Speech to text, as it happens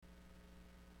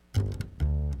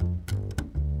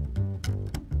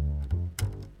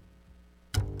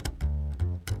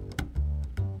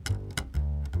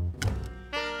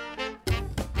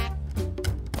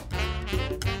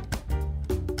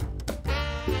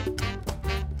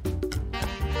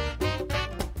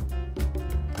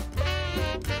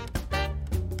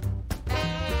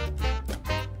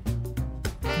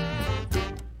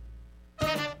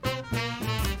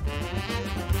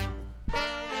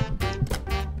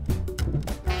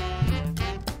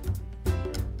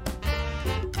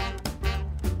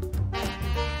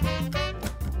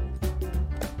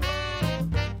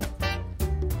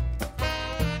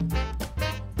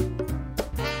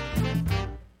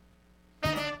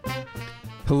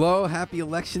Hello, happy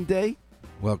election day.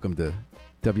 Welcome to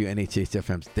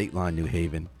WNHH-FM's Dateline New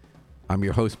Haven. I'm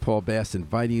your host, Paul Bass,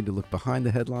 inviting you to look behind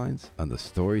the headlines on the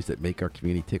stories that make our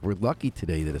community tick. We're lucky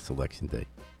today that it's election day.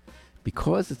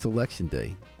 Because it's election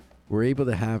day, we're able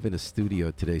to have in a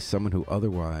studio today someone who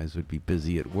otherwise would be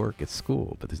busy at work, at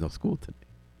school, but there's no school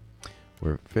today.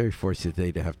 We're very fortunate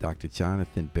today to have Dr.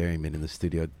 Jonathan Berryman in the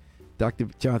studio. Dr.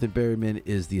 Jonathan Berryman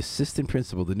is the assistant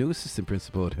principal, the new assistant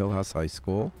principal at Hill House High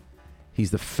School.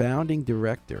 He's the founding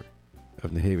director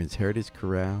of New Haven's Heritage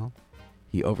Chorale.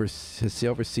 He has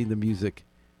overseen the music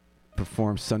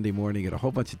performed Sunday morning at a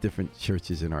whole bunch of different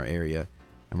churches in our area.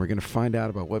 And we're going to find out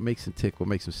about what makes him tick, what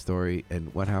makes him story,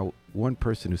 and how one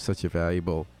person who's such a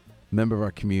valuable member of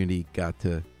our community got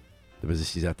to the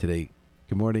position he's at today.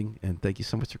 Good morning, and thank you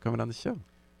so much for coming on the show.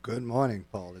 Good morning,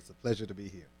 Paul. It's a pleasure to be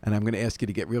here. And I'm going to ask you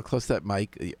to get real close to that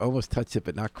mic. You almost touch it,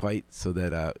 but not quite, so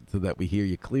that we hear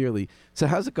you clearly. So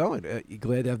how's it going? You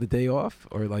glad to have the day off?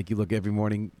 Or like you look every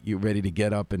morning, you're ready to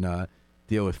get up and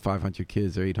deal with 500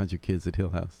 kids or 800 kids at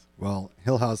Hill House? Well,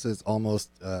 Hill House is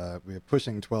almost, we're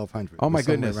pushing 1,200. Oh, my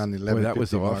goodness. Around the That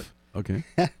was off. mark. Okay.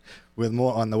 With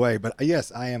more on the way. But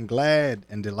yes, I am glad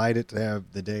and delighted to have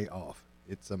the day off.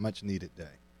 It's a much-needed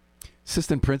day.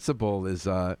 Assistant principal is...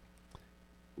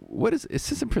 What is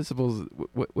assistant principals?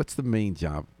 What's the main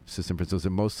job? Of assistant principals? Is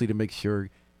it mostly to make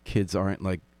sure kids aren't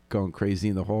like going crazy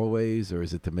in the hallways, or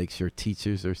is it to make sure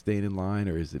teachers are staying in line,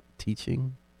 or is it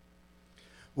teaching?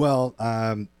 Well,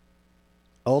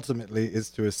 ultimately,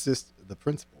 it's to assist the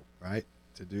principal, right?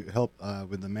 To help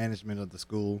with the management of the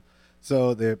school.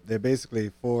 So they're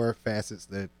basically four facets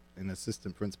that an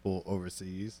assistant principal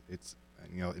oversees. It's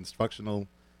instructional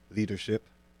leadership,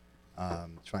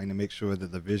 trying to make sure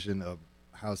that the vision of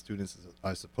how students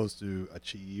are supposed to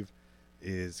achieve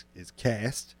is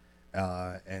cast,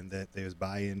 and that there's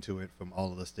buy-in to it from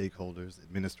all of the stakeholders,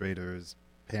 administrators,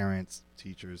 parents,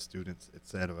 teachers, students,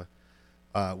 etc.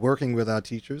 Working with our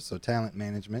teachers, so talent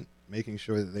management, making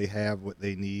sure that they have what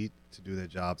they need to do their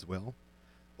jobs well.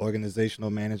 Organizational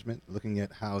management, looking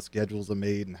at how schedules are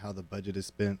made and how the budget is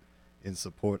spent in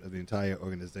support of the entire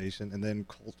organization. And then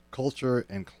culture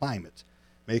and climate,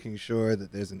 making sure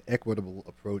that there's an equitable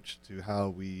approach to how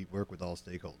we work with all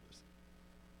stakeholders.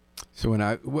 So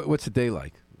what's a day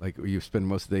like? Like, you spend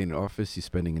most of the day in the office, you're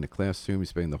spending in the classroom, you're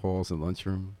spending in the halls and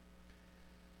lunchroom?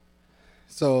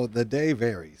 So the day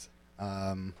varies.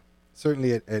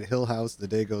 Certainly at Hill House, the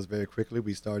day goes very quickly.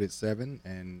 We start at 7.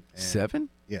 And 7?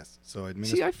 Yes. So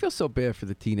See, I feel so bad for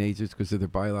the teenagers because of their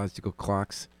biological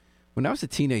clocks. When I was a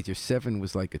teenager, 7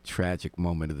 was like a tragic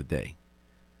moment of the day.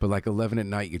 But like 11 at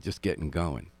night, you're just getting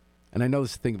going. And I know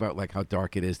this thing about like how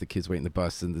dark it is, the kids waiting the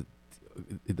bus and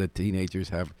the teenagers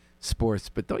have sports.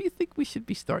 But don't you think we should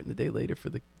be starting the day later for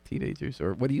the teenagers?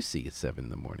 Or what do you see at 7 in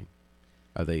the morning?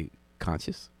 Are they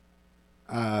conscious?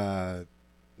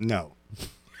 No.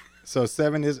 So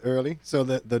 7 is early. So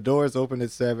the doors open at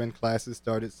 7. Classes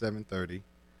start at 7:30.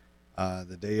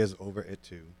 The day is over at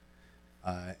 2.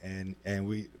 And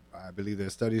I believe there are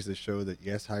studies that show that,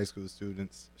 yes, high school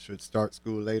students should start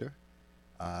school later,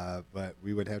 but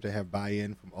we would have to have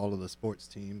buy-in from all of the sports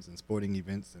teams and sporting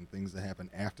events and things that happen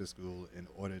after school in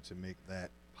order to make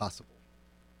that possible.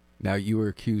 Now, you were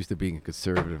accused of being a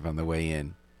conservative on the way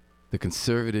in. The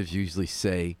conservatives usually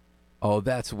say, oh,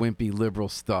 that's wimpy liberal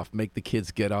stuff. Make the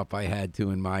kids get up. I had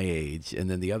to in my age. And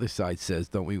then the other side says,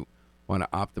 don't we want to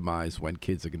optimize when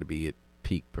kids are going to be at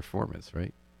peak performance,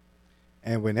 right?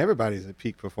 And when everybody's at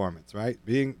peak performance, right?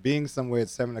 Being somewhere at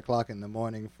 7 o'clock in the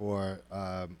morning for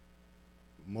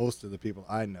most of the people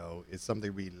I know is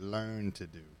something we learn to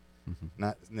do,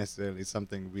 not necessarily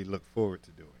something we look forward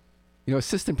to doing. You know,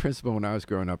 assistant principal when I was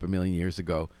growing up a million years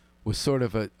ago was sort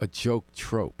of a joke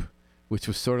trope, which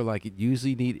was sort of like it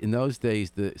usually in those days,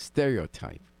 the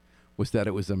stereotype was that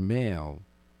it was a male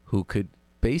who could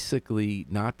basically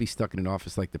not be stuck in an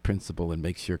office like the principal and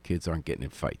make sure kids aren't getting in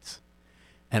fights.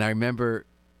 And I remember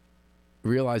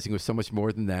realizing it was so much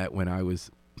more than that when I was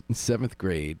in 7th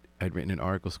grade. I'd written an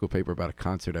article, school paper, about a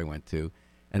concert I went to.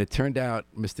 And it turned out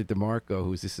Mr. DeMarco,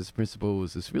 who's this principal,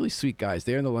 was this really sweet guy. He's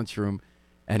there in the lunchroom.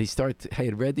 And he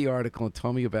had read the article and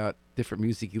told me about different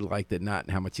music he liked and not,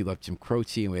 and how much he loved Jim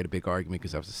Croce. And we had a big argument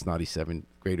because I was a snotty 7th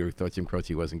grader who thought Jim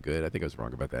Croce wasn't good. I think I was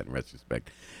wrong about that in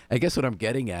retrospect. I guess what I'm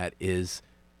getting at is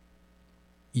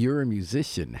you're a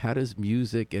musician. How does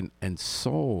music and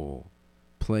soul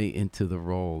play into the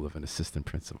role of an assistant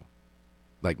principal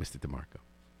like Mr. DeMarco?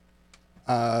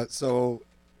 So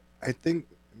I think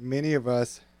many of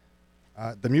us,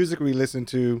 the music we listen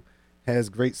to has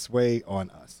great sway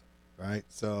on us, right?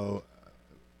 So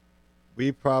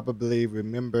we probably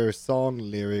remember song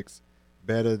lyrics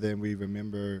better than we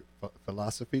remember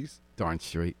philosophies. Darn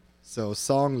straight. So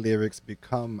song lyrics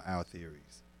become our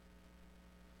theories.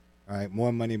 All right,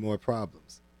 more money, more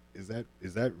problems. Is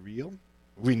that real?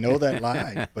 We know that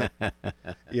line, but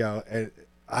and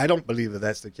I don't believe that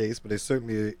that's the case. But it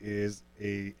certainly is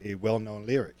a well-known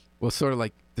lyric. Well, sort of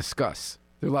like discuss.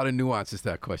 There are a lot of nuances to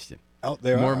that question. Oh,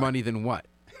 there More are. money than what?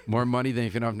 More money than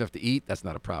if you don't have enough to eat? That's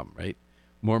not a problem, right?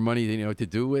 More money than you know what to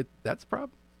do with? That's a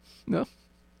problem. No.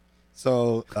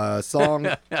 So song.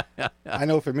 I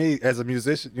know for me as a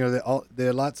musician, there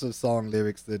are lots of song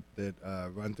lyrics that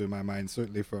run through my mind.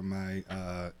 Certainly from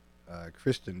my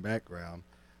Christian background,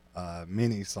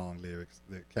 many song lyrics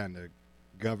that kind of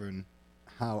govern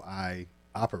how I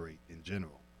operate in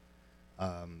general.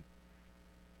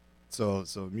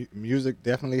 So music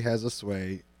definitely has a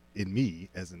sway in me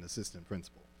as an assistant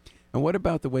principal. And what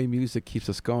about the way music keeps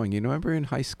us going? You know, remember in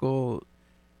high school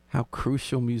how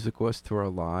crucial music was to our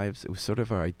lives? It was sort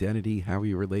of our identity, how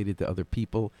we related to other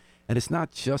people. And it's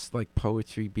not just like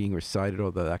poetry being recited,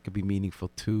 although that could be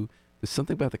meaningful too. There's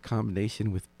something about the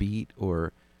combination with beat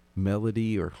or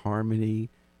melody or harmony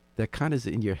that kind of is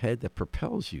in your head that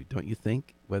propels you, don't you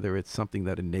think? Whether it's something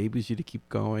that enables you to keep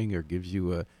going or gives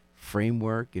you a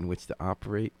framework in which to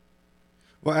operate.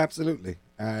 Well, absolutely.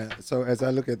 So as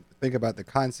I think about the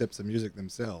concepts of music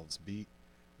themselves, beat,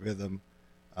 rhythm,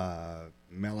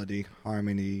 melody,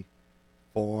 harmony,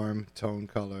 form, tone,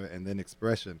 color, and then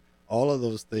expression. All of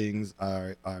those things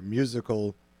are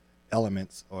musical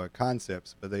elements or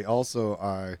concepts, but they also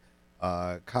are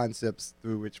concepts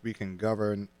through which we can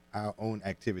govern our own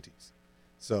activities.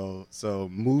 So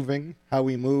moving, how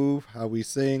we move, how we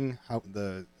sing, how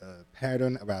the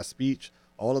pattern of our speech,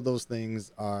 all of those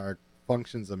things are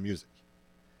functions of music.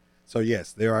 So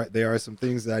yes, there are some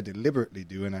things that I deliberately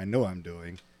do, and I know I'm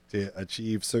doing to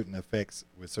achieve certain effects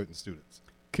with certain students.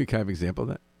 Can I have an example of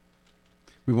that?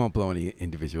 We won't blow any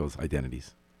individuals'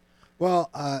 identities. Well,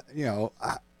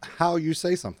 how you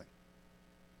say something,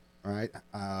 right?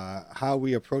 How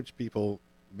we approach people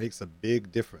makes a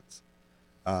big difference.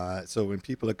 So when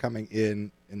people are coming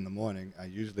in the morning, I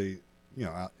usually,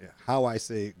 how I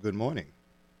say good morning.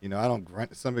 I don't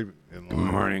grunt. Somebody, Good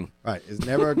morning. right? It's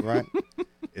never a grunt.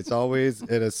 It's always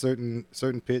at a certain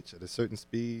pitch, at a certain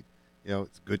speed.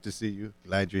 It's good to see you.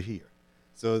 Glad you're here.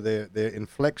 So they're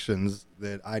inflections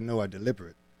that I know are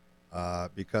deliberate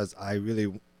because I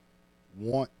really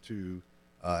want to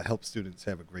help students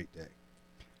have a great day.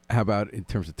 How about in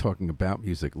terms of talking about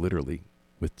music, literally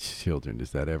with children?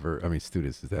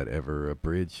 Students? Is that ever a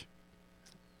bridge?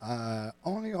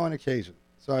 Only on occasion.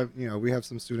 So we have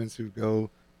some students who go,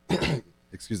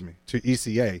 excuse me, to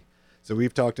ECA. So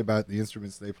we've talked about the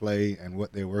instruments they play and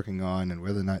what they're working on and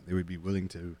whether or not they would be willing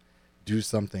to do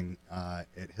something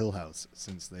at Hill House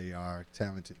since they are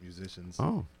talented musicians.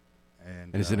 Oh.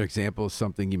 And is it an example of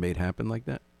something you made happen like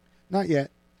that? Not yet.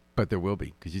 But there will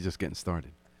be, because you're just getting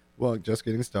started. Well, just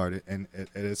getting started. And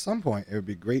at some point, it would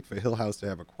be great for Hill House to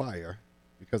have a choir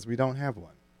because we don't have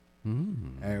one.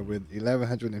 And with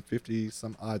 1,150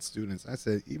 some odd students, I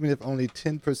said, even if only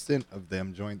 10% of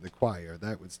them joined the choir,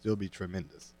 that would still be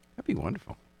tremendous. That'd be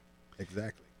wonderful.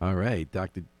 Exactly. All right.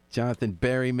 Dr. Jonathan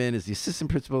Berryman is the assistant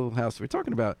principal of the house. We're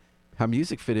talking about how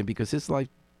music fit in because his life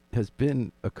has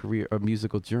been a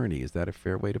musical journey. Is that a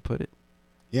fair way to put it?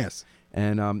 Yes.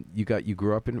 And you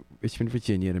grew up in Richmond,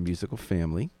 Virginia, in a musical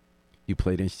family. You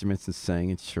played instruments and sang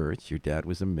in church. Your dad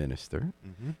was a minister.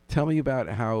 Mm-hmm. Tell me about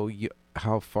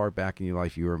how far back in your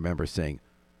life you remember saying,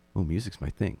 "Oh, music's my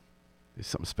thing. There's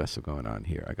something special going on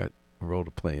here. I got a role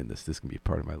to play in this. This can be a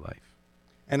part of my life."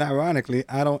 And ironically,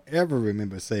 I don't ever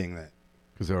remember saying that.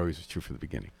 Because it always was true from the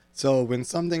beginning. So when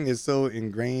something is so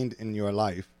ingrained in your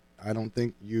life, I don't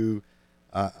think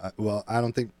I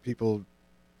don't think people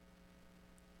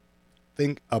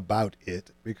think about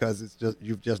it because it's just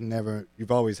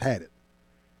you've always had it,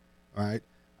 right?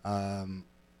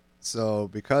 So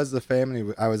because the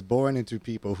family, I was born into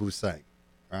people who sang,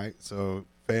 right? So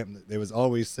there was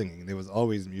always singing, there was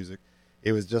always music.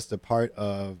 It was just a part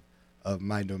of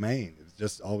my domain. It was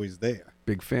just always there.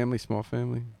 Big family, small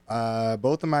family?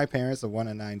 Both of my parents are one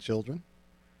of 9 children.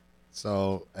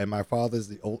 So, and my father's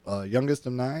the youngest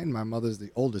of 9. My mother's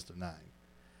the oldest of 9.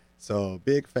 So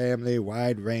big family,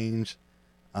 wide range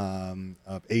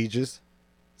of ages.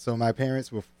 So my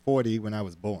parents were 40 when I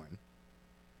was born.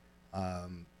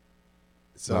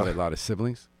 So a lot of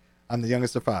siblings? I'm the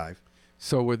youngest of 5.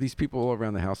 So were these people all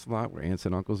around the house a lot? Were aunts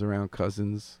and uncles around,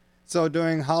 cousins? So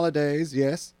during holidays,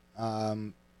 yes.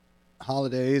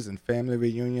 Holidays and family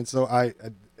reunions. So I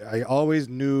always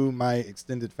knew my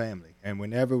extended family. And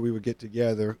whenever we would get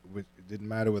together, it didn't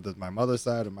matter whether it was my mother's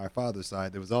side or my father's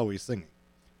side, there was always singing.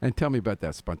 And tell me about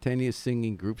that spontaneous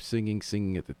singing, group singing,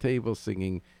 singing at the table,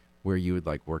 singing where you would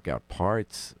like work out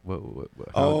parts.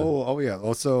 Oh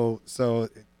yeah. So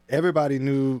everybody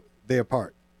knew their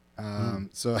part.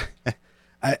 So,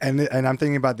 and I'm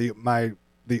thinking about the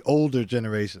older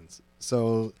generations.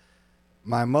 So,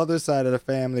 my mother's side of the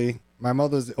family, my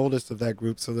mother's the oldest of that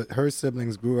group, so that her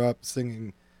siblings grew up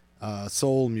singing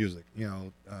soul music.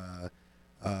 Music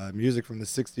from the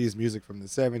 '60s, music from the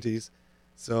 '70s.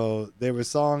 So there were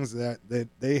songs that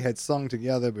they had sung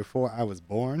together before I was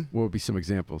born. What would be some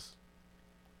examples?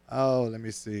 Oh, let me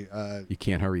see. You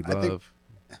Can't Hurry Love.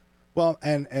 Well,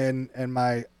 and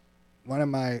my one of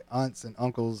my aunts and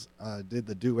uncles did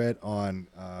the duet on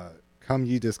 "Come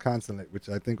Ye Disconsolate," which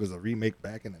I think was a remake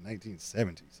back in the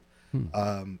 1970s.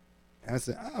 And I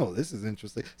said, "Oh, this is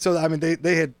interesting." So I mean,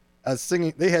 they had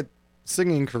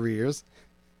singing careers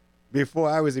before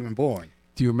I was even born.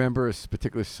 Do you remember a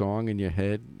particular song in your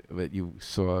head that you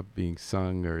saw being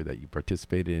sung or that you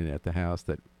participated in at the house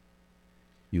that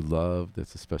you loved?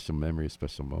 That's a special memory, a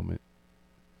special moment.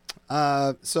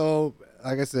 So,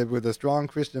 like I said, with a strong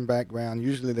Christian background,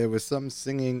 usually there was some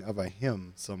singing of a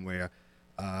hymn somewhere.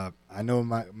 I know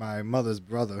my mother's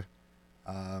brother,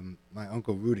 my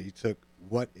Uncle Rudy, took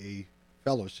 "What a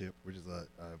Fellowship," which is a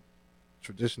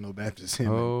traditional Baptist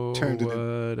hymn, and turned it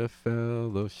what a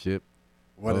fellowship.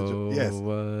 What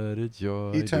a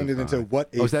joy. He turned it into "What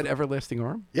a..." Oh, is that Everlasting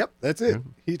Arm? Yep, that's it. Yeah.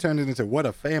 He turned it into "What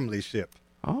a Family Ship."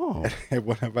 Oh. At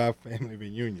one of our family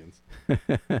reunions.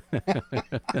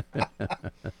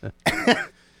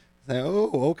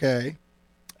 Oh, okay.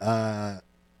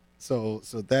 So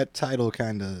that title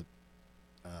kind of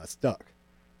stuck.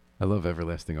 I love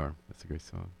Everlasting Arm. That's a great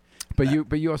song. But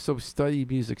you also study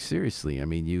music seriously. I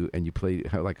mean, you played.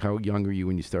 How young were you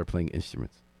when you started playing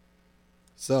instruments?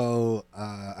 So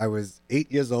I was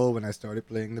 8 years old when I started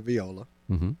playing the viola.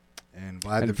 Mm-hmm. And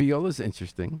viola's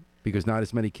interesting because not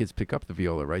as many kids pick up the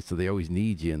viola, right? So they always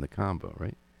need you in the combo,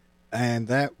 right? And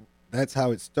that's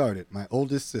how it started. My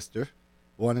oldest sister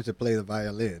wanted to play the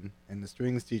violin, and the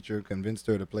strings teacher convinced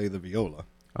her to play the viola.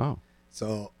 Oh.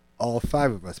 So all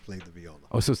five of us played the viola.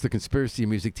 Oh, so it's the conspiracy of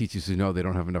music teachers who know they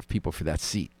don't have enough people for that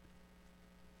seat.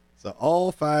 So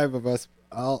all five of us,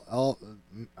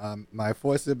 my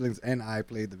four siblings and I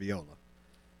played the viola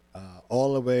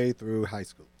all the way through high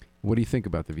school. What do you think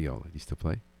about the viola? Do you still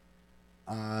play?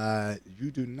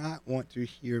 You do not want to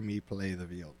hear me play the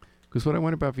viola. Because what I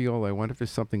wonder about viola, I wonder if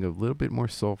there's something a little bit more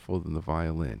soulful than the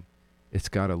violin. It's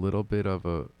got a little bit of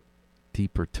a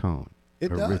deeper tone,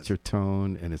 richer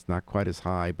tone, and it's not quite as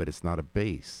high, but it's not a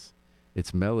bass.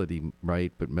 It's melody,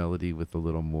 right? But melody with a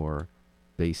little more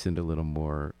bass and a little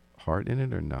more heart in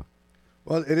it, or no?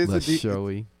 Well, it is less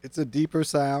showy. It's a deeper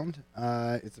sound.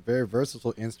 It's a very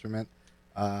versatile instrument.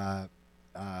 And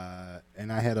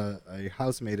I had a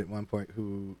housemate at one point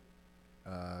who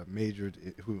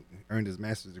who earned his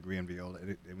master's degree in viola.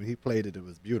 And when he played it, it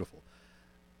was beautiful.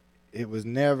 It was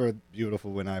never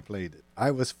beautiful when I played it.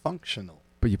 I was functional.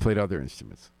 But you played other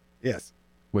instruments? Yes.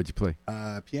 What'd you play?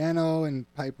 Piano and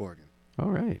pipe organ. All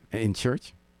right. In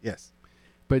church? Yes.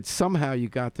 But somehow you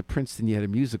got to Princeton, you had a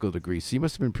musical degree, so you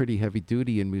must have been pretty heavy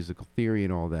duty in musical theory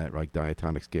and all that, like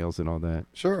diatonic scales and all that.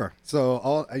 Sure.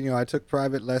 So I took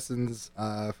private lessons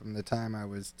from the time I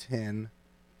was 10,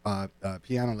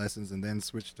 piano lessons, and then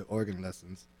switched to organ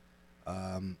lessons.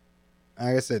 Like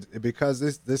I said, because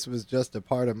this was just a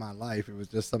part of my life, it was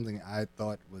just something I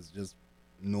thought was just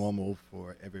normal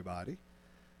for everybody.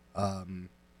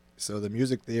 So the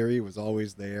music theory was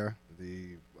always there.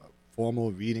 The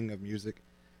formal reading of music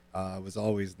was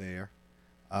always there.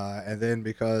 And then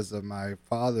because of my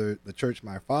father, the church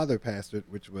my father pastored,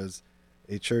 which was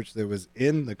a church that was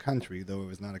in the country, though it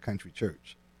was not a country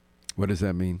church. What does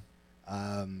that mean?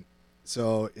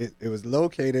 So it was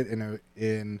located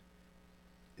in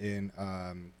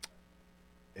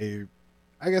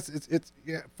I guess it's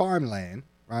farmland,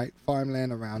 right?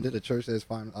 Farmland around it. A church that has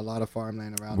a lot of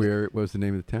farmland around it. Where was the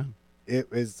name of the town?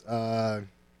 It was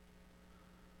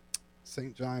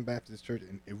St. John Baptist Church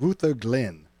in Ruther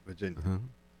Glen, Virginia. Uh-huh.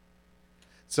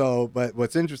 So, but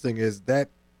what's interesting is that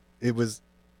it was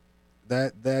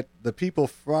that the people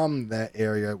from that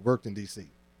area worked in D.C.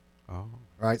 Oh.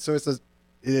 Right? So it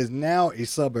is now a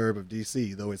suburb of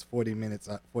D.C., though it's 40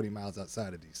 miles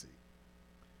outside of D.C.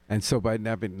 And so by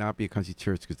not be a country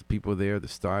church, because the people there, the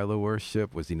style of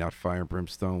worship, was he not fire and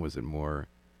brimstone? Was it more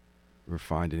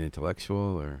refined and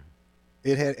intellectual, or?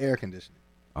 It had air conditioning.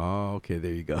 Oh, okay,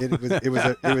 there you go. It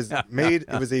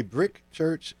was a brick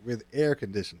church with air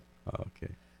conditioning. Oh,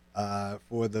 okay.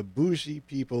 For the bougie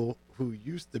people who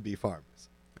used to be farmers,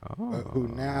 Oh. who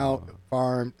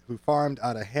farmed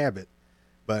out of habit,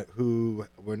 but who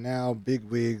were now big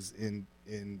wigs in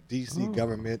D.C. Oh.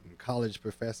 government and college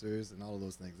professors and all of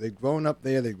those things. They'd grown up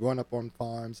there. They'd grown up on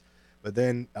farms, but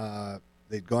then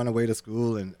they'd gone away to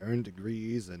school and earned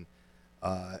degrees and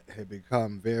had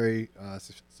become very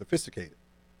sophisticated.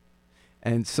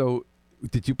 And so,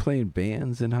 did you play in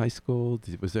bands in high school?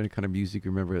 Was there any kind of music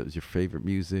you remember that was your favorite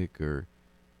music, or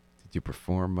did you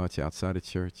perform much outside of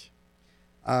church?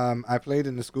 I played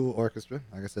in the school orchestra,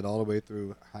 like I said, all the way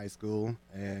through high school,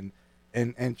 and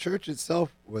church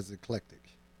itself was eclectic,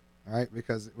 all right?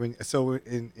 Because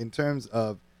in terms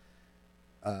of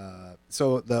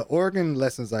so the organ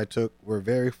lessons I took were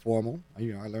very formal.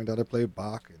 You know, I learned how to play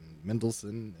Bach and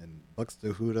Mendelssohn and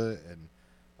Buxtehude and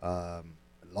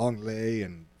Longley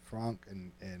and Franck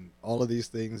and all of these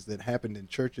things that happened in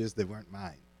churches that weren't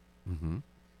mine. Mm-hmm.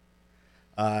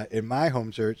 In my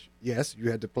home church, yes, you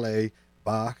had to play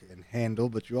Bach and Handel,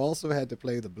 but you also had to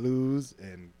play the blues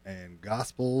and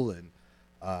gospel and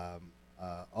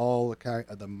all the kind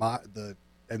of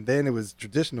and then it was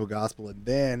traditional gospel, and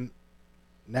then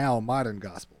now modern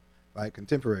gospel, right?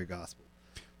 Contemporary gospel.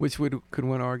 Which could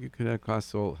one argue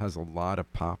Pentecostal has a lot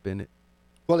of pop in it?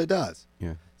 Well, it does.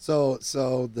 Yeah. So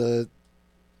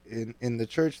in the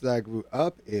church that I grew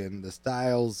up in, the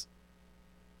styles,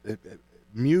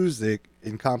 music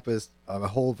encompassed a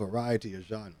whole variety of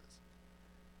genres,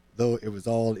 though it was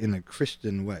all in a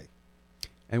Christian way.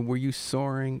 And were you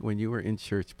soaring when you were in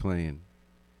church playing?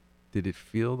 Did it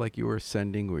feel like you were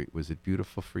ascending? Was it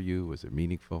beautiful for you? Was it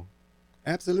meaningful?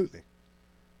 Absolutely.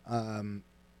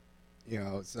 You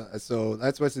know, so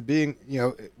that's what's being, you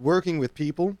know, working with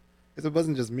people, because it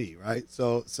wasn't just me, right?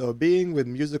 So being with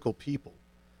musical people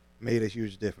made a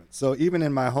huge difference. So even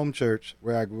in my home church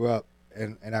where I grew up,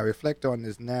 and I reflect on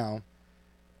this now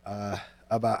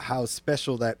about how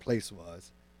special that place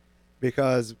was,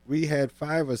 because we had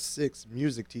 5 or 6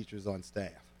 music teachers on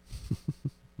staff,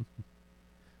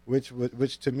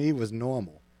 which to me was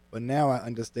normal. But now I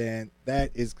understand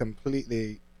that is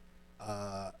completely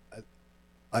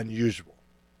unusual.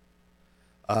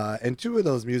 And 2 of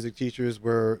those music teachers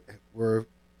were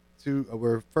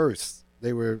first.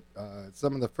 They were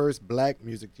some of the first black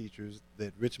music teachers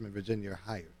that Richmond, Virginia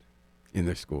hired. In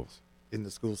their schools? In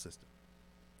the school system.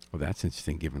 Well, that's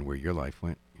interesting given where your life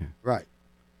went. Yeah. Right.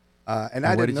 And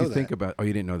I what didn't know that. What did you think about? Oh,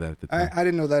 you didn't know that at the time. I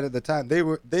didn't know that at the time.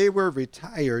 They were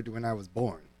retired when I was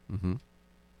born. Mm-hmm.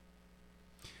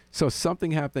 So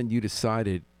something happened. You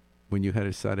decided when you had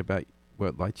decided about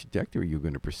what life trajectory you were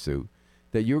going to pursue,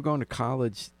 that you were going to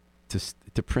college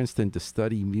to Princeton to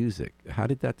study music. How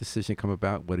did that decision come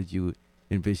about? What did you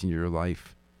envision your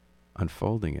life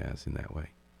unfolding as in that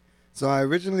way? So I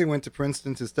originally went to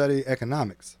Princeton to study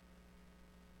economics.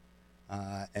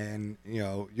 And, you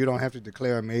know, you don't have to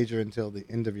declare a major until the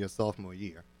end of your sophomore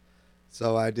year.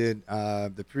 So I did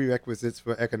the prerequisites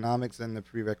for economics and the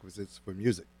prerequisites for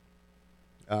music.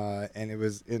 And it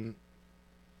was in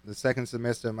the second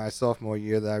semester of my sophomore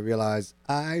year that I realized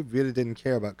I really didn't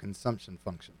care about consumption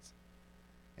functions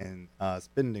and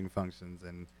spending functions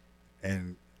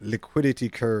and liquidity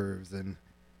curves and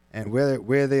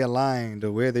where they aligned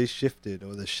or where they shifted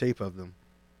or the shape of them.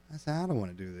 I said, I don't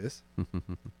want to do this.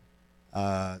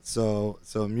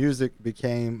 So music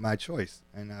became my choice,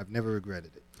 and I've never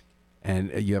regretted it.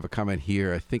 And you have a comment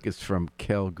here, I think it's from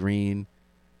Kel Green.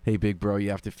 Hey, big bro,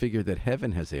 you have to figure that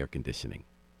heaven has air conditioning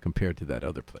compared to that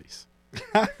other place.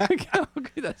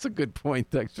 That's a good point.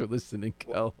 Thanks for listening,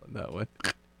 Kel, on that one.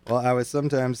 Well, I would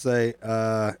sometimes say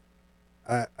I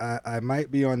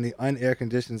might be on the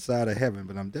unair-conditioned side of heaven,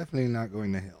 but I'm definitely not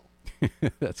going to hell.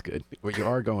 That's good. Well, you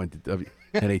are going to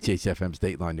NHHFM's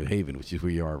Dateline, New Haven, which is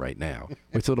where you are right now.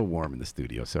 It's a little warm in the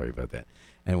studio. Sorry about that.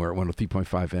 And we're at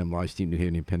 103.5 M, live stream, New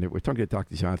Haven Independent. We're talking to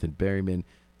Dr. Jonathan Berryman,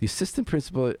 the assistant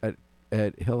principal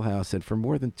at Hill House, and for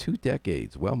more than 2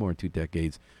 decades, well more than 2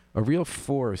 decades, a real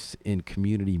force in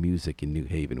community music in New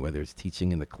Haven, whether it's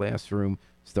teaching in the classroom,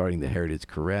 starting the Heritage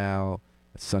Chorale,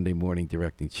 Sunday morning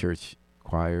directing church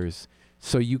choirs.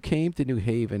 So you came to New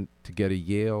Haven to get a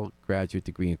Yale graduate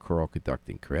degree in choral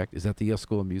conducting, correct? Is that the Yale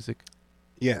School of Music?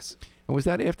 Yes. And was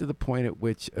that after the point at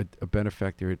which a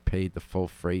benefactor had paid the full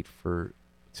freight for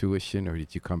tuition, or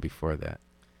did you come before that?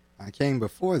 I came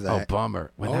before that. Oh,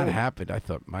 bummer. When that happened, I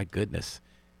thought, my goodness.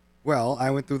 Well, I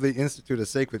went through the Institute of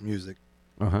Sacred Music,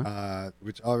 Uh-huh.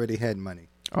 which already had money.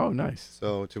 Oh, nice.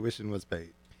 So tuition was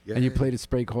paid. Yay. And you played at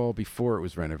Sprague Hall before it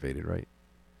was renovated, right?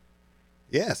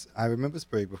 Yes, I remember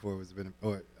Sprague before it was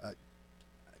renovated.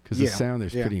 Because the sound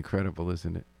there's pretty incredible,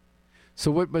 isn't it? So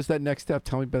what was that next step?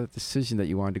 Tell me about the decision that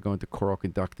you wanted to go into choral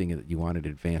conducting and that you wanted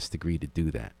an advanced degree to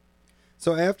do that.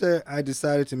 So after I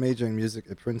decided to major in music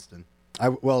at Princeton,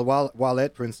 While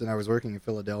at Princeton, I was working in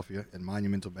Philadelphia at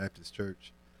Monumental Baptist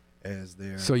Church as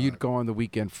their. So you'd go on the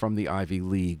weekend from the Ivy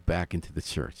League back into the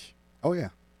church. Oh yeah,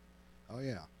 oh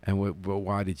yeah. And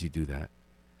why did you do that?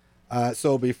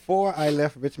 So before I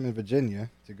left Richmond, Virginia,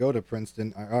 to go to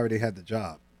Princeton, I already had the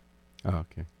job. Oh,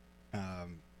 okay.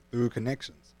 Through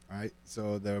connections, right?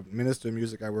 So the minister of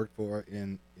music I worked for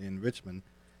in Richmond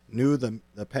knew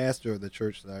the pastor of the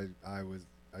church that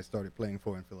I started playing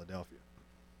for in Philadelphia.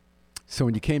 So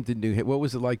when you came to New Haven, what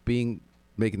was it like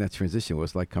making that transition? What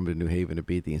was it like coming to New Haven to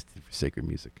be at the Institute for Sacred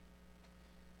Music?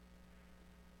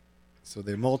 So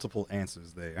there are multiple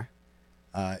answers there.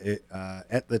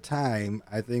 At the time,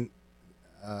 I think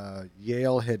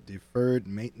Yale had deferred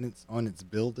maintenance on its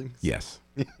buildings. Yes.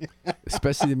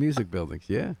 Especially the music buildings,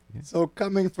 yeah. So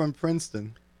coming from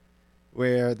Princeton,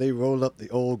 where they roll up the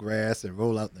old grass and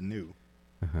roll out the new,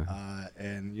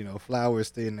 and flowers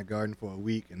stay in the garden for a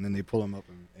week and then they pull them up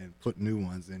and put new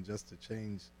ones in just to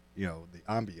change the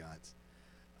ambiance.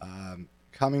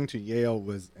 Coming to Yale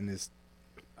was an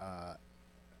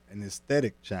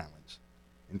aesthetic challenge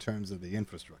in terms of the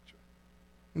infrastructure.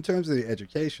 In terms of the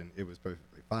education, it was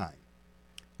perfectly fine.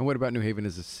 And what about New Haven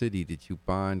as a city? Did you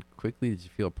bond quickly? Did you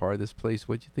feel a part of this place?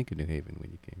 What did you think of New Haven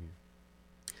when you came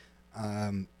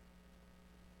here?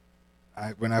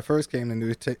 When I first came to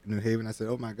New Haven, I said,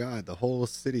 "Oh my God, the whole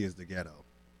city is the ghetto."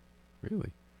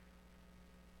 Really?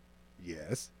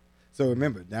 Yes. So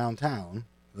remember, downtown,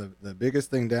 the biggest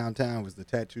thing downtown was the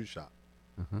tattoo shop.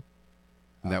 And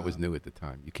that was new at the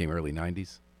time. You came early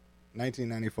 90s?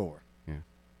 1994.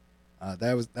 Yeah.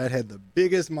 That had the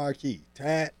biggest marquee,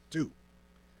 tattoo.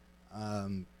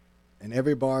 And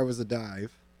every bar was a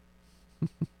dive.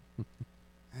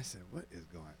 I said, "What is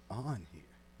going on here?"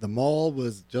 The mall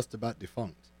was just about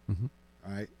defunct,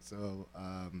 right? So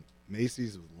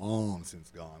Macy's was long since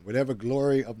gone. Whatever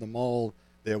glory of the mall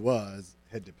there was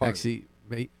had departed.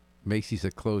 Actually, Macy's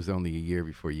had closed only a year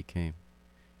before you came.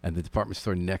 And the department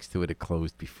store next to it had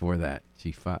closed before that.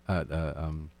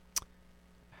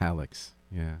 Halleck's,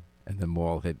 yeah. And the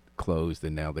mall had closed,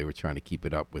 and now they were trying to keep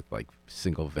it up with, like,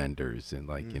 single vendors and,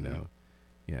 like,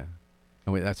 yeah.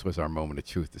 And that was our moment of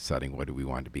truth, deciding what do we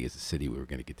want to be as a city. We were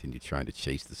going to continue trying to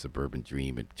chase the suburban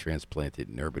dream and transplant it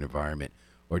in an urban environment,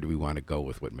 or do we want to go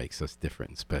with what makes us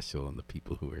different and special and the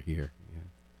people who are here? Yeah.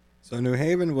 So New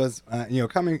Haven was,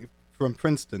 coming from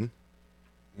Princeton,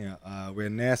 where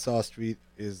Nassau Street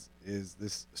is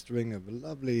this string of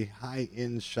lovely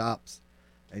high-end shops,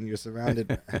 and you're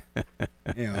surrounded,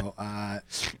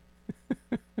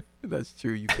 That's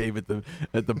true. You came at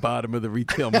the bottom of the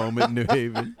retail moment in New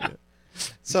Haven. Yeah.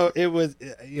 So it was,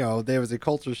 there was a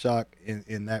culture shock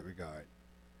in that regard.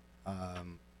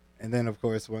 And then, of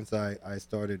course, once I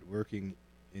started working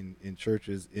in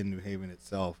churches in New Haven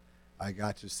itself, I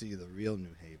got to see the real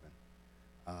New Haven,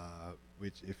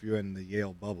 which if you're in the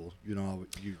Yale bubble, you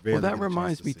rarely Well, that get a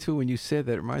reminds chance me, to see. too, when you said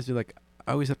that, it reminds me, like,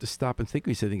 I always have to stop and think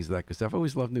when you say things like that, because I've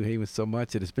always loved New Haven so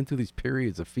much, and it's been through these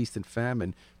periods of feast and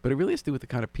famine, but it really has to do with the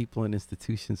kind of people and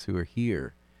institutions who are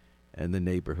here, and the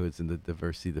neighborhoods and the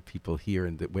diversity of the people here,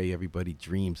 and the way everybody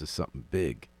dreams of something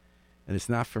big. And it's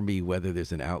not for me whether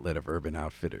there's an outlet of Urban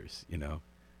Outfitters,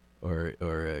 or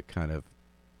a kind of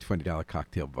 $20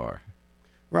 cocktail bar.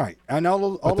 Right, and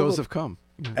all But those of have come.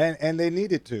 and they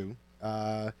needed to,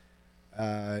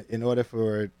 in order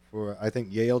for I think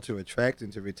Yale to attract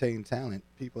and to retain talent,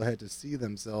 people had to see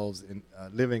themselves in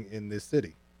living in this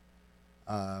city,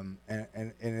 and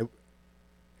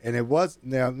it was.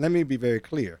 Now let me be very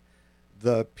clear,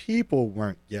 the people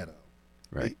weren't ghetto,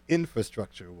 Right. The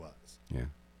infrastructure was. Yeah.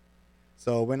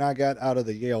 So when I got out of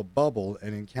the Yale bubble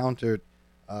and encountered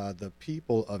the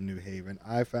people of New Haven,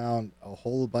 I found a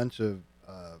whole bunch of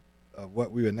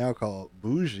what we would now call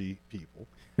bougie people,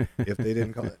 if they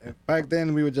didn't call it. Back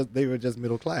then, they were just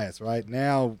middle class. Right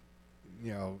now,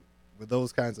 with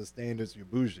those kinds of standards, you're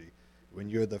bougie. When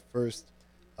you're the first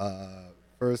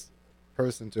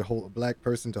person to hold a black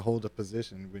person to hold a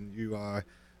position, when you are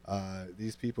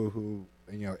these people who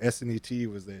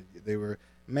SNET was they were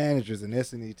managers in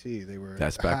SNET. They were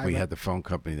That's back when we had the phone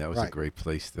company. That was a Right. great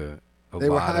place to. They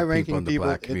were lot of high-ranking people in the people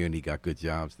black in- community got good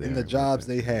jobs there. in the jobs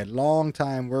they had,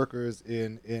 long-time workers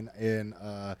in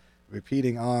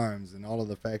repeating arms and all of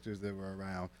the factors that were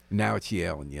around. Now it's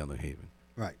Yale and Yale New Haven.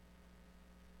 Right.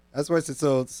 That's why I said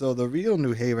so the real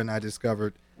New Haven I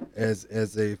discovered as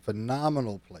a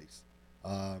phenomenal place,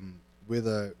 with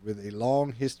a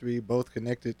long history, both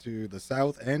connected to the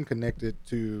South and connected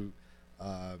to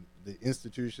the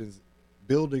institutions,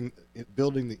 building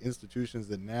the institutions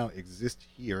that now exist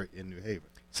here in New Haven.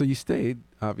 So you stayed,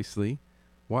 obviously.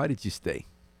 Why did you stay?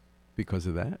 Because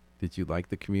of that? Did you like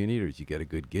the community, or did you get a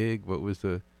good gig?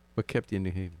 What kept you in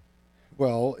New Haven?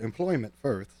 Well, employment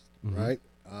first, Mhm. right?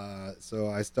 So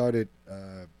I started.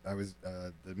 I was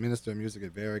the minister of music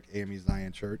at Varick AME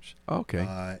Zion Church.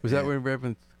 Okay. Was that And where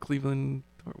Reverend Cleveland?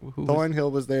 Who was?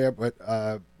 Thornhill was there, but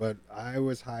I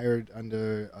was hired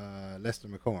under Lester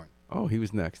McCorn. Oh, he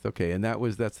was next. Okay, and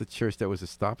that's the church that was a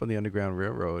stop on the Underground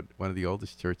Railroad, one of the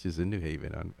oldest churches in New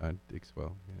Haven on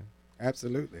Dixwell. Yeah.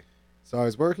 Absolutely. So I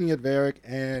was working at Varick,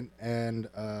 and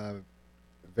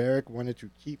Varick wanted to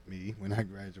keep me when I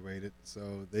graduated,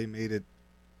 so they made it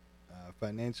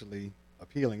financially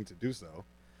appealing to do so.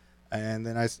 And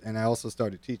then I also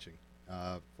started teaching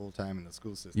full time in the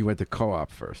school system. You went to co-op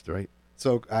first, right?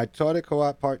 So I taught at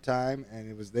co-op part time, and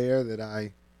it was there that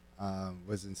I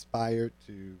was inspired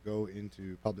to go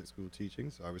into public school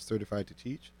teaching. So I was certified to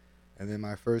teach, and then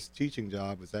my first teaching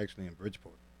job was actually in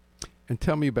Bridgeport. And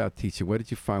tell me about teaching. What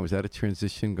did you find? Was that a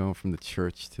transition going from the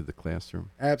church to the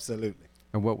classroom? Absolutely.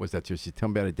 And what was that transition? Tell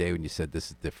me about a day when you said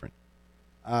this is different.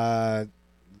 Uh,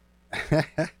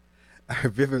 I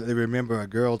vividly remember a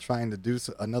girl trying to do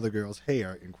another girl's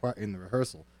hair in the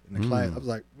rehearsal in the class. I was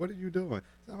like, "What are you doing?"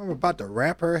 So I'm about to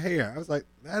wrap her hair. I was like,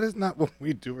 "That is not what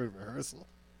we do in rehearsal."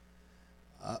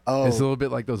 It's a little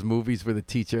bit like those movies where the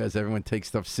teacher has everyone take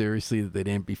stuff seriously that they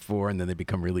didn't before, and then they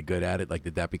become really good at it. Like,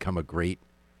 did that become a great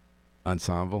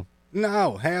ensemble?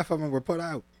 No, half of them were put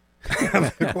out.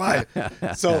 Quiet.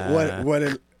 So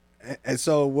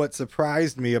what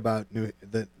surprised me about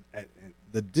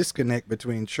the disconnect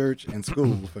between church and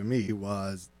school for me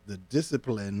was the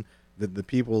discipline that the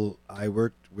people I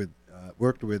worked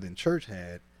with in church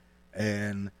had,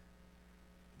 and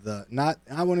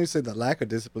I wouldn't say the lack of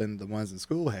discipline the ones in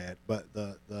school had, but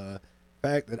the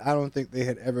fact that I don't think they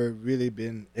had ever really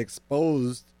been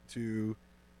exposed to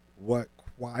what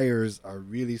choirs are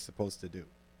really supposed to do.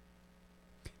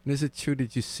 And is it true?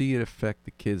 Did you see it affect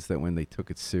the kids that when they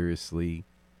took it seriously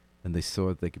and they saw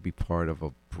that they could be part of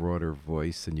a broader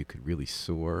voice and you could really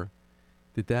soar?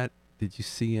 Did you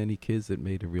see any kids that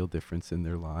made a real difference in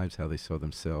their lives, how they saw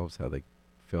themselves, how they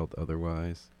felt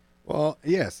otherwise? Well,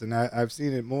 yes, and I've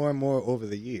seen it more and more over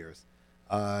the years,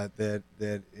 that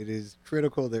it is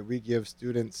critical that we give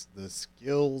students the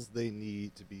skills they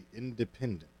need to be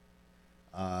independent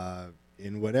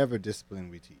in whatever discipline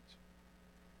we teach.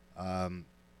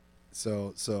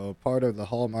 So part of the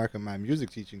hallmark of my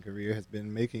music teaching career has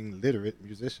been making literate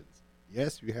musicians.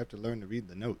 Yes, you have to learn to read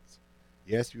the notes.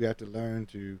 Yes, you have to learn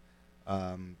to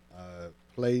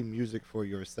play music for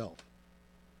yourself.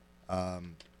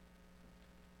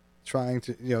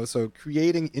 So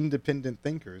creating independent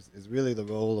thinkers is really the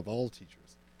role of all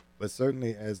teachers. But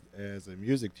certainly as a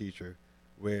music teacher,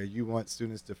 where you want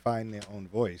students to find their own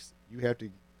voice, you have to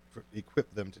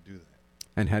equip them to do that.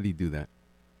 And how do you do that?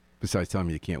 Besides telling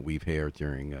me you can't weave hair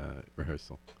during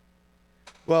rehearsal.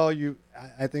 Well,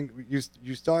 I think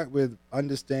you start with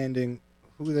understanding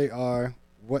who they are,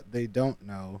 what they don't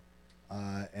know,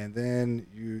 and then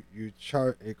you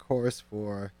chart a course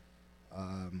for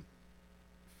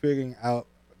figuring out,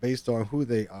 based on who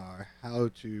they are, how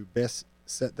to best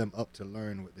set them up to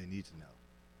learn what they need to know.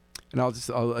 And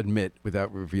I'll admit,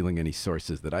 without revealing any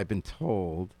sources, that I've been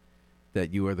told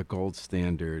that you are the gold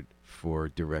standard for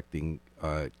directing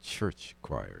church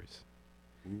choirs.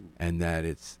 Ooh. And that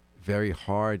it's very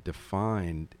hard to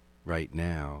find right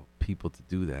now people to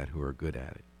do that who are good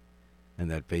at it.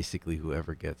 And that basically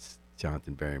whoever gets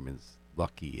Jonathan Berryman's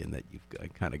lucky, and that you've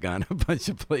kind of gone a bunch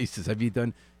of places. Have you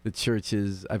done the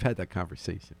churches? I've had that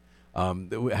conversation.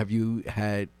 Have you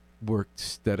had worked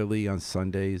steadily on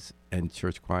Sundays and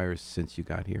church choirs since you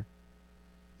got here?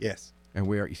 Yes. And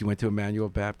you went to Emmanuel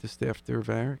Baptist after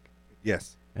Varick?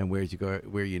 Yes. And where'd you go?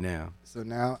 Where are you now? So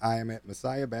now I am at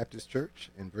Messiah Baptist Church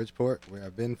in Bridgeport, where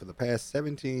I've been for the past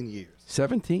 17 years.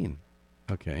 17.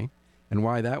 Okay. And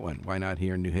why that one? Why not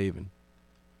here in New Haven?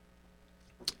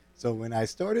 So when I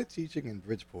started teaching in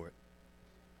Bridgeport,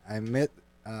 I met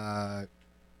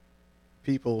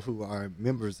people who are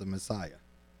members of Messiah.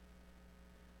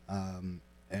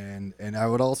 And I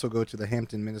would also go to the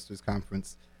Hampton Ministers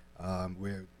Conference,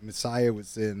 where Messiah would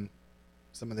send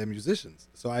some of their musicians.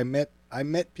 So I met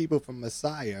people from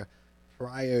Messiah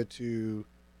prior to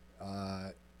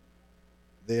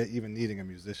their even needing a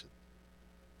musician.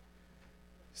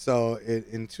 So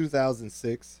in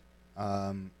 2006,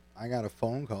 I got a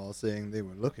phone call saying they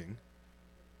were looking,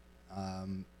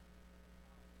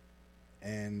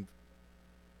 and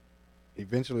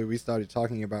eventually we started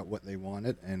talking about what they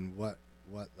wanted and what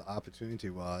the opportunity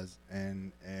was,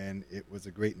 and it was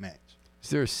a great match. Is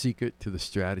there a secret to the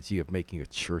strategy of making a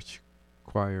church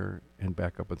choir and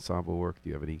backup ensemble work? Do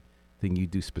you have anything you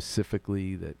do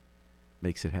specifically that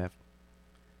makes it happen?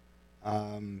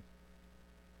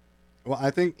 Well,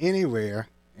 I think anywhere,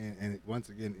 and once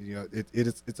again,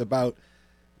 it's about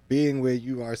being where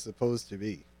you are supposed to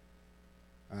be,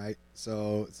 right?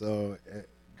 So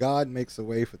God makes a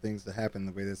way for things to happen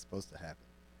the way they're supposed to happen.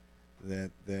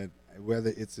 That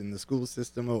whether it's in the school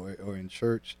system or in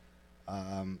church,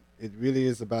 it really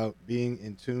is about being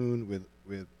in tune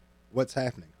with what's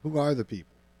happening. Who are the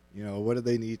people? What do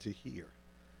they need to hear?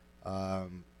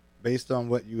 Based on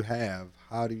what you have,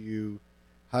 how do you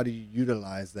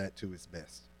utilize that to its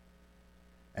best?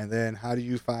 And then how do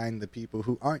you find the people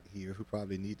who aren't here who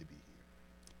probably need to be here?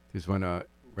 There's one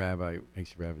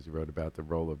ancient rabbis, who wrote about the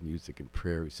role of music in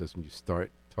prayer. He says when you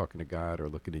start talking to God or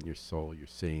looking in your soul, you're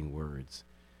saying words,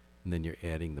 and then you're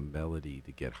adding the melody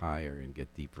to get higher and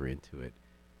get deeper into it.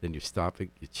 Then you're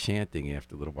chanting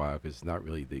after a little while, because it's not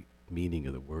really the meaning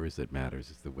of the words that matters.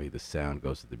 It's the way the sound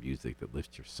goes to the music that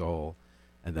lifts your soul,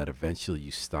 and that eventually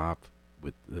you stop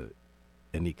with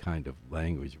any kind of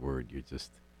language word. You're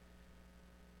just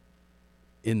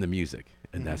in the music,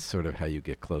 and that's sort of how you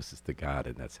get closest to God,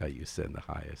 and that's how you ascend the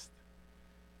highest.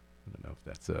 I don't know if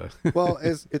that's well,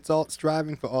 it's all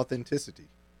striving for authenticity,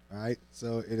 right?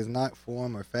 So it is not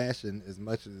form or fashion as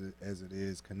much as it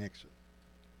is connection.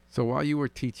 So while you were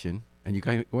teaching,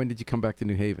 and when did you come back to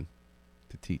New Haven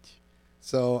to teach?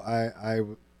 So I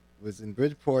was in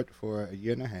Bridgeport for a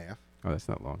year and a half. Oh, that's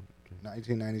not long. Okay.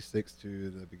 1996 to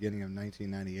the beginning of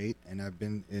 1998, and I've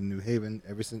been in New Haven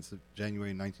ever since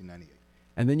January 1998.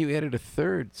 And then you added a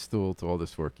third stool to all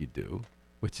this work you do,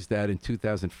 which is that in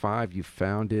 2005 you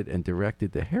founded and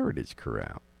directed the Heritage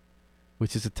Chorale,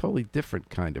 which is a totally different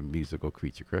kind of musical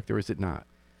creature, correct? Or is it not?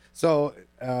 So,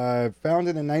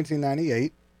 founded in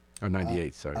 1998. Oh,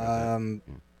 98, sorry.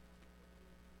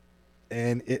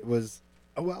 And it was,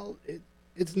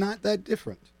 it's not that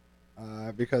different.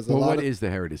 Because what is the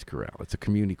Heritage Chorale? It's a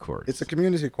community chorus. It's a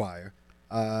community choir.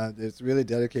 It's really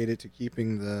dedicated to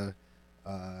keeping the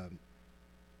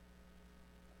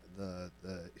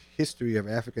history of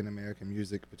African American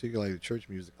music, particularly church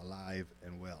music, alive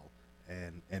and well,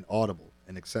 and audible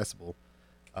and accessible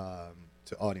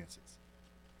to audiences.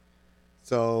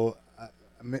 So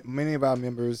many of our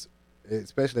members,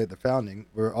 especially at the founding,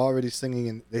 were already singing,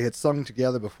 and they had sung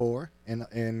together before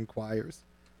in choirs.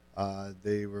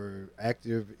 They were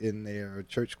active in their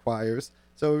church choirs.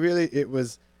 So really it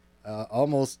was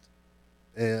almost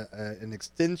an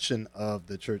extension of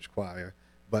the church choir,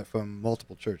 but from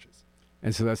multiple churches.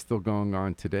 And so that's still going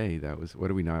on today. That was, what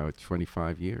are we now,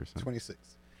 25 years? Huh? 26.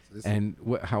 So and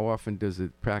how often does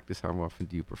it practice? How often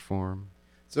do you perform?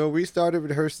 So we started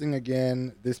rehearsing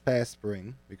again this past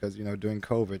spring because, during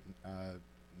COVID,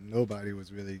 nobody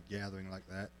was really gathering like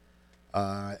that.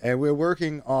 And we're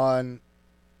working on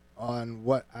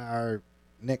what our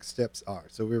next steps are.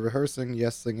 So we're rehearsing,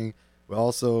 yes, singing. We're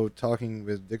also talking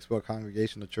with Dixwell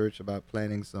Congregational Church about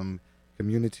planning some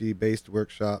community-based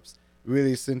workshops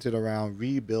really centered around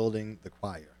rebuilding the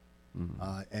choir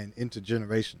and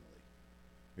intergenerationally,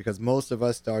 because most of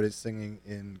us started singing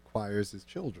in choirs as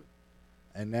children,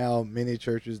 and now many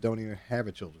churches don't even have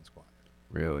a children's choir.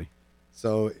 Really?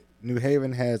 So New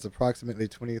Haven has approximately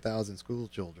 20,000 school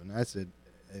children. That's it,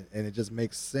 and it just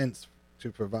makes sense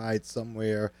to provide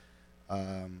somewhere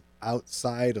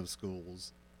outside of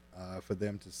schools for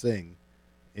them to sing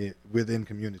within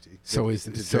community. So does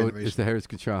the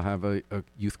Heritage Chorale have a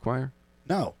youth choir?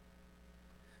 No.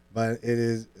 But it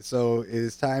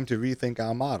is time to rethink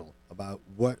our model about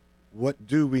what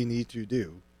do we need to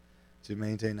do to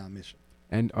maintain our mission.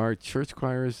 And are church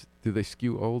choirs, do they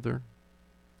skew older?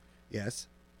 Yes.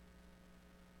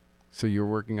 So you're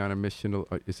working on a mission.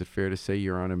 Is it fair to say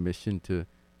you're on a mission to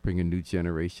bring a new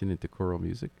generation into choral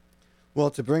music? Well,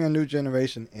 to bring a new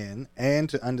generation in and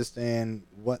to understand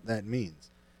what that means.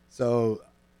 So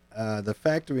the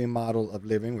factory model of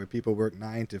living, where people work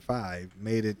 9 to 5,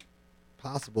 made it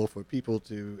possible for people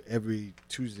to every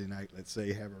Tuesday night, let's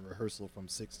say, have a rehearsal from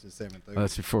 6 to 7:30.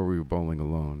 That's before we were bowling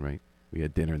alone, right? We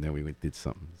had dinner and then we went did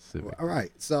something civic. All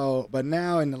right. So, but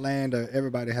now in the land of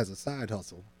everybody has a side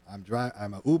hustle. I'm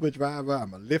an Uber driver.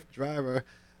 I'm a Lyft driver.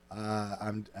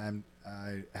 I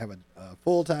have a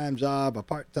full-time job, a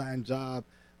part-time job,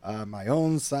 my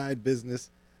own side business.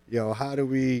 How do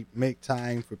we make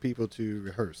time for people to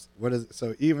rehearse?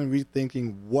 So even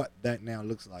rethinking what that now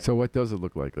looks like. So what does it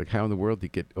look like? Like, how in the world do you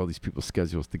get all these people's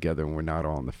schedules together and we're not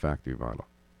all in the factory model?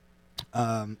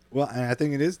 Well, and I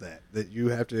think it is that you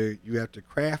have to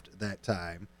craft that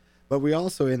time, but we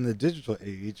also in the digital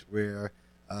age where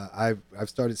I've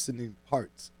started sending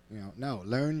parts. No,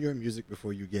 learn your music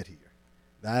before you get here.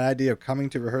 That idea of coming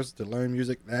to rehearsal to learn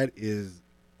music, that is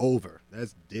over.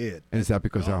 That's dead. And is that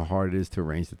because of how gone. hard it is to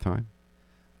arrange the time?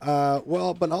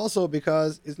 Well, but also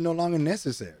because it's no longer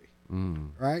necessary, Mm.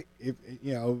 right? If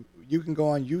you can go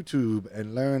on YouTube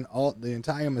and learn all the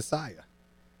entire Messiah,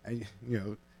 and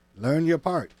learn your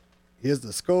part. Here's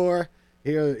the score.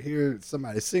 Here's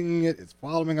somebody singing it. It's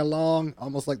following along,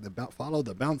 almost like follow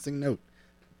the bouncing note,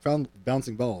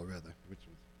 bouncing ball rather, which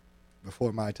was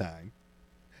before my time.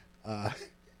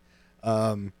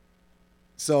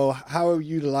 So how are we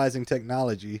utilizing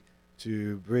technology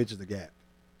to bridge the gap,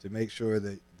 to make sure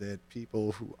that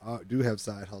people who do have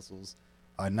side hustles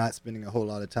are not spending a whole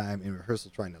lot of time in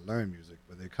rehearsal trying to learn music,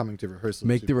 but they're coming to rehearsal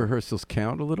Make the rehearsals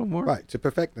count a little more? right, to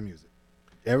perfect the music.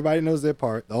 Everybody knows their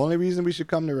part. The only reason we should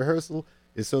come to rehearsal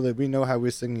is so that we know how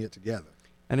we're singing it together.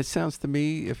 And it sounds to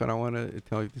me, if I don't want to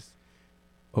tell you this,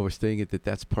 overstating it,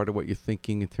 that's part of what you're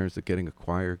thinking in terms of getting a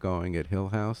choir going at Hill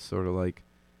House, sort of like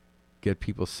get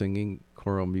people singing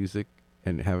choral music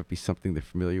and have it be something they're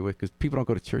familiar with, because people don't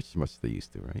go to church as much as they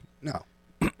used to, right? No.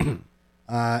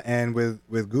 And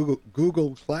with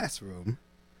Google Classroom,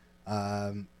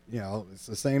 it's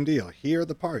the same deal. Here are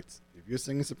the parts. If you're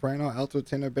singing soprano, alto,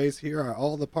 tenor, bass, here are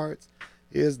all the parts.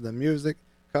 Here's the music.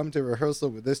 Come to rehearsal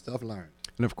with this stuff learned.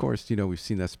 And of course, we've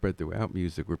seen that spread throughout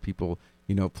music where people,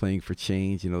 playing for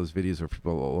change, those videos where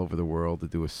people all over the world to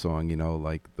do a song,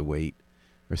 like The Wait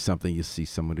or something. You see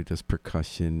someone who does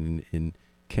percussion in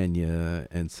Kenya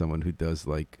and someone who does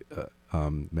like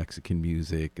Mexican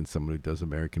music and someone who does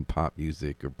American pop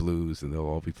music or blues, and they'll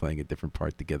all be playing a different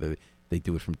part together. They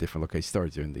do it from different locations.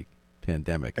 Started during the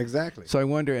pandemic. Exactly. So I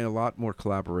wonder, and a lot more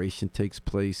collaboration takes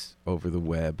place over the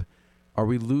web. Are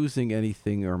we losing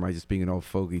anything, or am I just being an old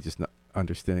fogey, just not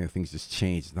understanding that things just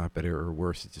change? It's not better or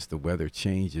worse. It's just the weather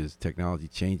changes. Technology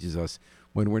changes us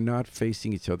when we're not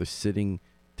facing each other, sitting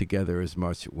together as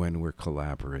much when we're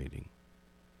collaborating.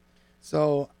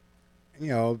 So,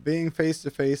 being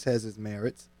face-to-face has its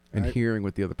merits. And right? hearing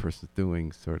what the other person's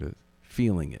doing, sort of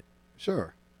feeling it.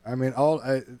 Sure. I mean,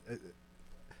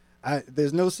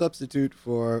 there's no substitute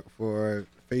for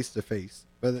face-to-face,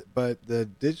 but the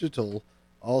digital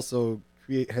also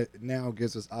now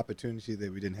gives us opportunity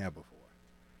that we didn't have before.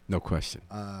 No question.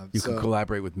 You can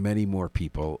collaborate with many more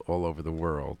people all over the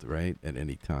world, right, at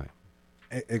any time.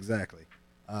 Exactly.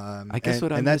 I guess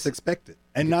and that's expected.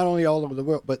 And not only all over the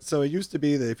world, but so it used to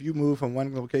be that if you moved from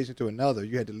one location to another,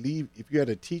 you had to leave. If you had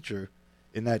a teacher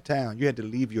in that town, you had to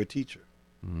leave your teacher.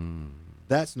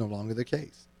 That's no longer the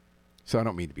case. So I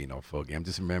don't mean to be an old fogey. I'm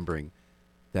just remembering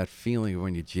that feeling of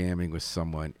when you're jamming with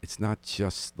someone. It's not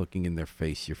just looking in their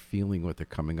face. You're feeling what they're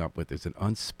coming up with. There's an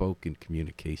unspoken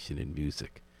communication in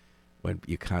music when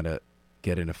you kind of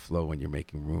get in a flow when you're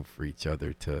making room for each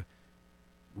other to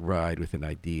ride with an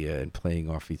idea and playing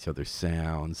off each other's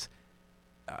sounds.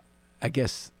 I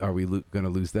guess, are we going to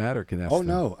lose that, or can that? Oh,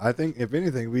 no. I think, if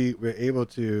anything, we're able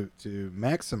to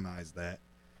maximize that,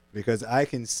 because I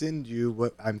can send you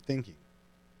what I'm thinking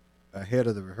ahead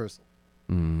of the rehearsal.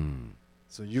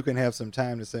 So you can have some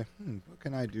time to say, what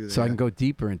can I do there? So I can go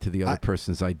deeper into the other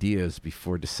person's ideas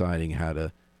before deciding how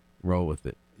to roll with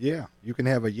it. Yeah, you can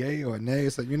have a yay or a nay.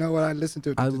 So you know what, I listen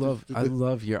to. I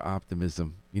love your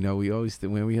optimism. We always,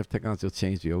 when we have technological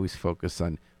change, we always focus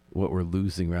on what we're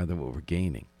losing rather than what we're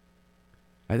gaining.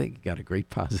 I think you got a great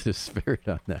positive spirit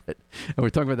on that. And we're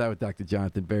talking about that with Dr.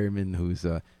 Jonathan Berryman, who's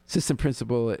assistant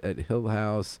principal at Hill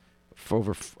House for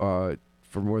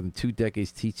more than 2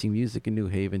 decades, teaching music in New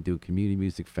Haven, doing community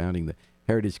music, founding the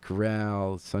Heritage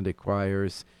Chorale, Sunday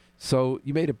choirs. So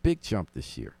you made a big jump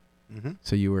this year.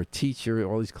 So you were a teacher,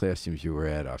 all these classrooms you were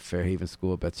at, Fairhaven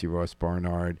School, Betsy Ross,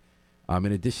 Barnard. In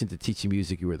addition to teaching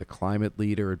music, you were the climate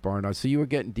leader at Barnard. So you were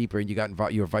getting deeper, and you got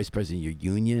involved. You were vice president of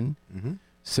your union.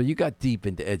 So you got deep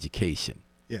into education.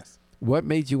 Yes. What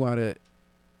made you want to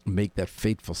make that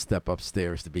fateful step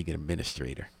upstairs to being an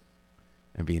administrator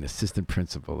and being assistant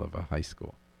principal of a high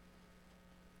school?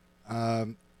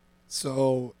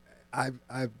 So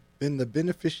I've been the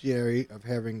beneficiary of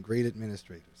having great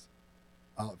administrators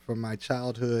from my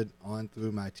childhood on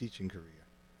through my teaching career.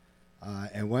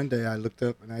 And one day I looked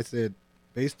up and I said,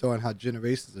 based on how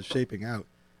generations are shaping out,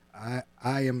 I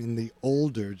am in the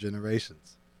older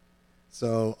generations.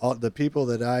 So all the people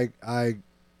that I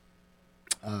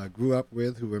grew up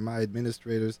with, who were my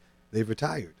administrators, they've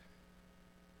retired.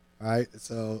 Right?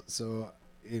 So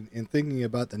in thinking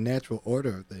about the natural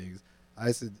order of things,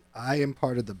 I said, I am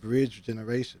part of the bridge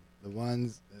generation,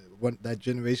 that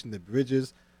generation that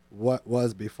bridges what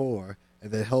was before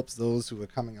and that helps those who are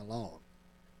coming along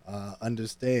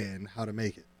understand how to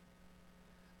make it.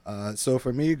 So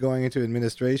for me, going into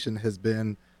administration has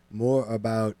been more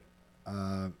about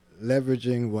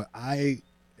leveraging what I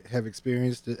have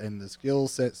experienced it and the skill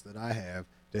sets that I have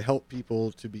to help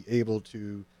people to be able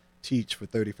to teach for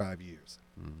 35 years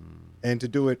and to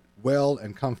do it well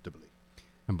and comfortably.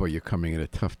 And boy, you're coming at a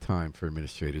tough time for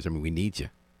administrators. I mean, we need you.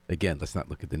 Again, let's not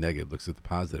look at the negative, look at the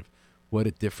positive. What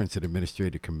a difference an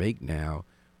administrator can make now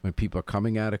when people are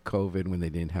coming out of COVID, when they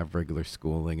didn't have regular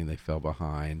schooling and they fell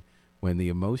behind, when the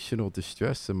emotional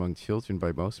distress among children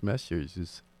by most measures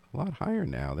is a lot higher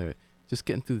now. They're just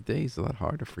getting through the days a lot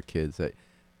harder for kids.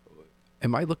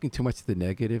 Am I looking too much at the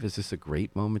negative? Is this a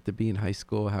great moment to be in high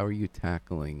school? How are you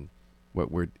tackling what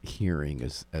we're hearing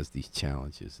as these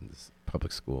challenges in this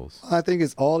public schools? I think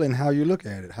it's all in how you look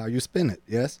at it, how you spin it,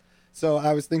 yes? So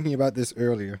I was thinking about this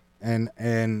earlier, and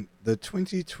the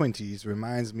 2020s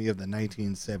reminds me of the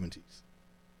 1970s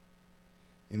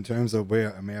in terms of where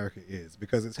America is,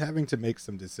 because it's having to make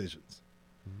some decisions,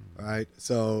 right?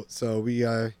 So we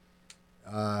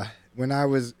when I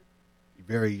was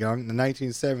very young, in the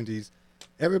 1970s,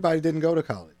 everybody didn't go to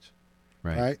college,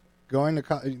 right? Going to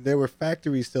college, there were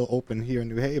factories still open here in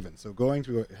New Haven, so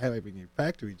having a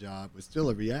factory job was still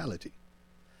a reality.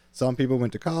 Some people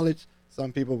went to college,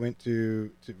 some people went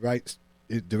to right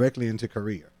directly into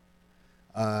career,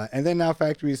 and then now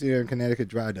factories here in Connecticut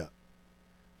dried up.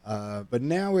 But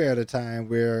now we're at a time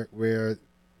where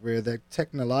the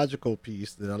technological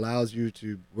piece that allows you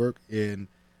to work in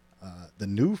the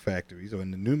new factories or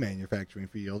in the new manufacturing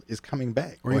field is coming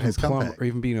back, or even or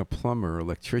even being a plumber or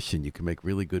electrician, you can make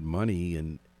really good money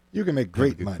and you can make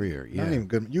great money. Career. Yeah. Not even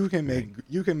good. You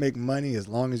can make money as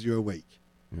long as you're awake.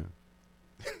 Yeah.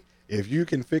 If you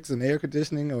can fix an air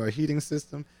conditioning or a heating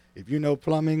system, if you know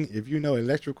plumbing, if you know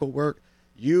electrical work,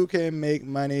 you can make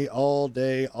money all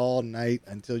day, all night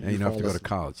until you. And you don't have to go to asleep.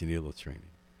 college. You need a little training.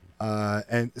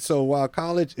 And so while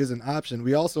college is an option,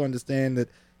 we also understand that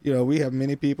we have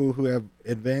many people who have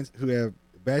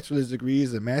bachelor's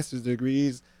degrees and master's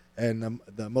degrees, and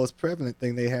the most prevalent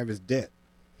thing they have is debt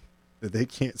that they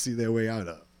can't see their way out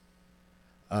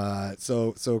of.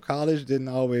 So college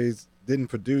didn't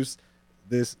produce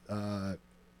this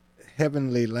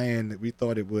heavenly land that we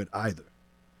thought it would either.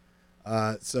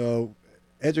 So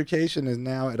education is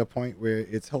now at a point where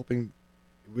it's helping.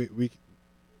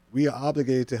 We are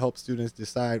obligated to help students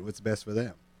decide what's best for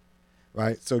them,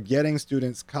 right? So getting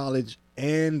students college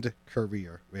and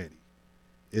career ready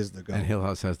is the goal. And Hill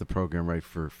House has the program, right,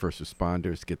 for first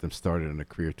responders, get them started in a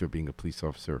career to being a police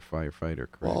officer or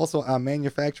firefighter, correct? Well, also our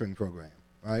manufacturing program,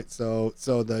 right? So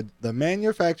the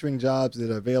manufacturing jobs that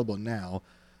are available now,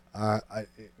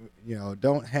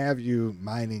 don't have you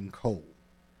mining coal,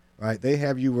 right? They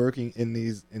have you working in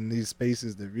these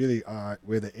spaces that really are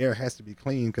where the air has to be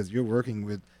clean because you're working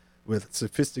with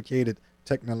sophisticated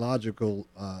technological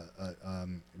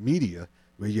media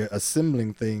where you're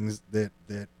assembling things that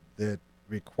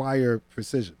require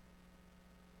precision.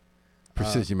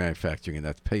 Precision manufacturing, and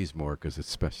that pays more because it's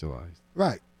specialized.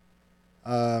 Right.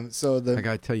 I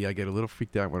gotta tell you, I get a little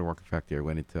freaked out when I work in factory. I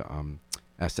went into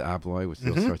Asta Abloy with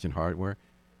Steel Sergeant Hardware,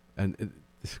 and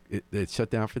it shut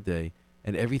down for the day,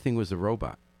 and everything was a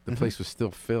robot. The place was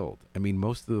still filled. I mean,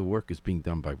 most of the work is being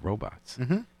done by robots.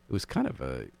 It was kind of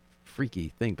a freaky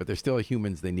thing, but there's still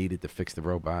humans they needed to fix the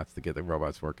robots, to get the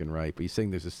robots working right. But you're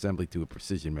saying there's assembly to a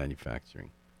precision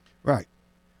manufacturing. Right.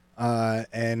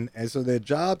 And so there are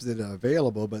jobs that are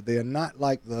available, but they are not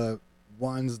like the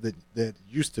ones that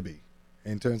used to be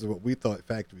in terms of what we thought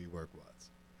factory work was.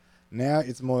 Now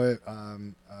it's more,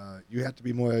 you have to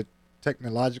be more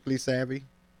technologically savvy.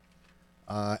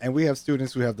 And we have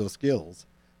students who have those skills,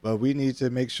 but we need to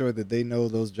make sure that they know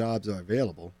those jobs are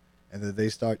available and that they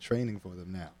start training for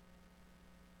them now.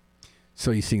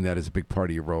 So you're seeing that as a big part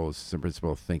of your role as a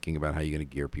principal, thinking about how you're going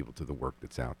to gear people to the work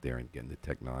that's out there and getting the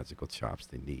technological chops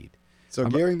they need. So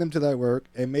gearing them to that work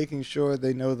and making sure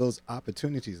they know those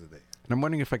opportunities are there. And I'm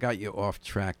wondering if I got you off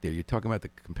track there. You're talking about the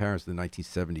comparison to the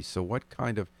 1970s. So what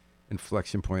kind of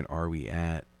inflection point are we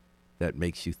at that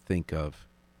makes you think of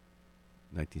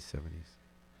 1970s?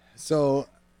 So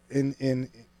in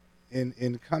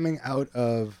coming out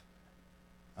of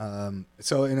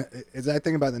as I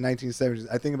think about the 1970s,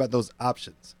 I think about those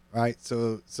options, right?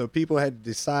 So people had to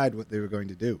decide what they were going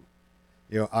to do.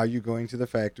 Are you going to the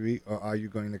factory or are you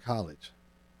going to college?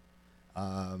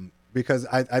 Because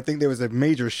I think there was a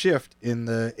major shift in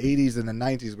the 80s and the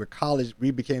 90s where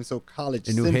we became so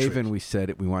college-centric. In New Haven, we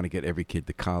said it. We want to get every kid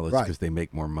to college because they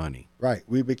make more money. Right.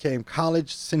 We became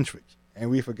college-centric, and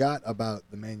we forgot about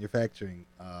the manufacturing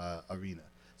arena.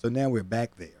 So now we're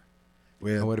back there.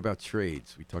 And what about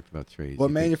trades? We talked about trades. Well,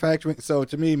 manufacturing. So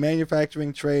to me,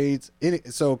 manufacturing, trades.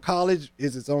 So college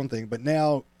is its own thing, but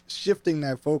now shifting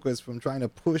that focus from trying to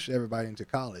push everybody into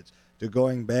college to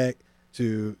going back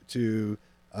to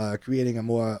creating a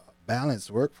more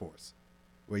balanced workforce.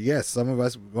 Where yes, some of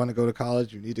us want to go to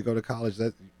college. You need to go to college.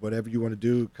 That whatever you want to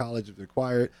do, college is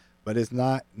required. But it's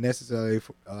not necessarily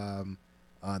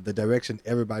the direction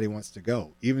everybody wants to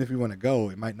go. Even if you want to go,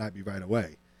 it might not be right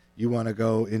away. You want to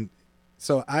go in.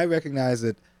 So I recognize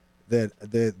that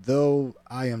though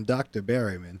I am Dr.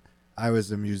 Berryman, I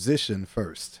was a musician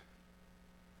first.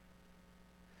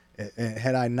 And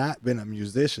had I not been a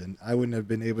musician, I wouldn't have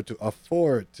been able to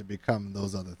afford to become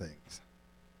those other things.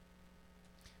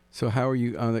 So how are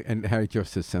you on and Harry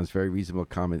Justice sounds very reasonable,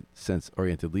 common sense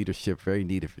oriented leadership, very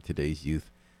needed for today's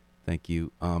youth. Thank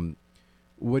you.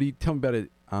 What do you tell me about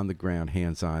it on the ground,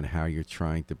 hands on, how you're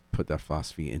trying to put that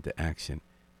philosophy into action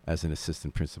as an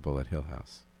assistant principal at Hill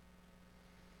House?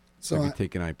 So have you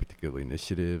taken on particular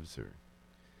initiatives or?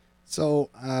 So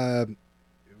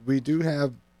we do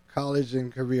have college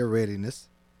and career readiness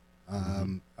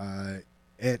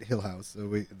at Hill House. So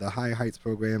the High Heights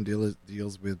program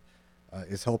deals with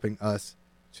is helping us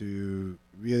to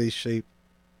really shape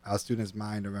our students'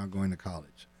 mind around going to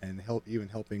college and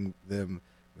helping them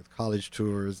with college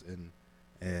tours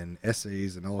and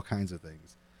essays and all kinds of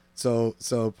things. So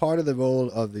part of the role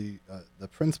of the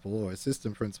principal or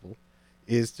assistant principal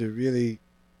is to really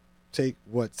take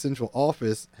what central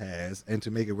office has and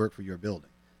to make it work for your building.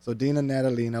 So Dina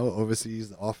Natalino oversees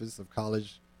the Office of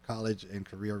College and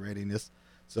Career Readiness.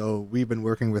 So we've been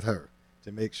working with her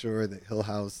to make sure that Hill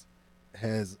House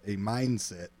has a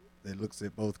mindset that looks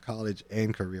at both college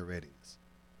and career readiness.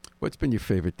 What's been your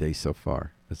favorite day so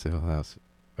far as a Hill House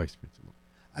vice principal?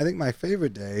 I think my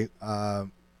favorite day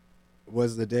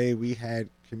was the day we had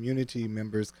community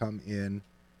members come in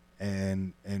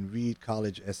and read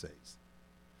college essays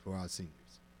for our seniors.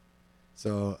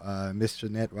 So Miss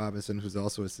Jeanette Robinson, who's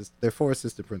also there are 4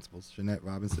 assistant principals. Jeanette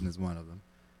Robinson is one of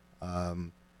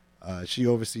them. She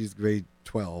oversees grade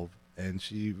 12, and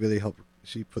she really helped.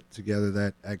 She put together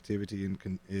that activity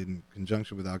in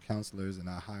conjunction with our counselors in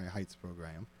our Higher Heights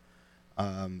program.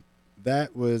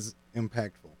 That was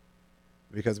impactful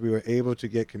because we were able to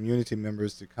get community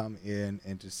members to come in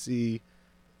and to see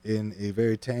in a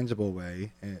very tangible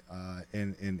way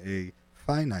and in a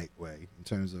finite way in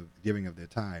terms of giving of their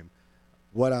time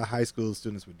what our high school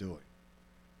students were doing.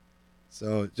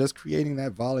 So just creating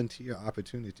that volunteer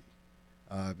opportunity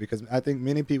because I think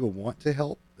many people want to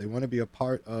help. They want to be a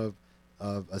part of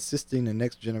assisting the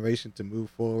next generation to move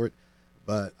forward,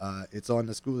 but it's on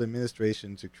the school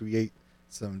administration to create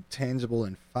some tangible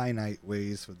and finite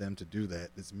ways for them to do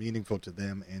that that's meaningful to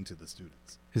them and to the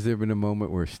students. Has there been a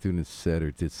moment where students said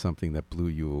or did something that blew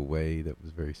you away that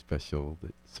was very special,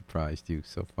 that surprised you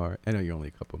so far? I know you're only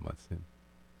a couple months in.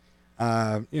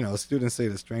 Students say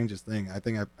the strangest thing. I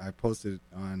think I posted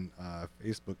on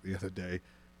Facebook the other day,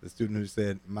 the student who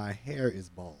said, "My hair is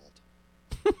bald."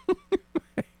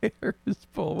 Hair is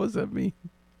bald. What does that mean?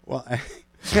 Well, I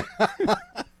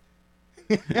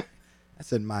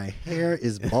said, "My hair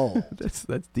is bald."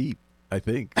 That's deep, I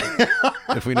think.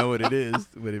 If we know what it is,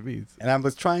 what it means. And I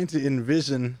was trying to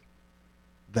envision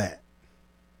that.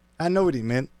 I know what he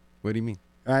meant. What do you mean?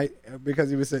 Right? Because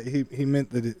he was saying he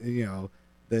meant that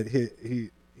that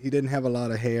he didn't have a lot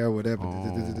of hair, or whatever.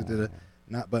 Oh.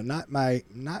 Not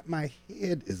my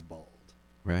head is bald.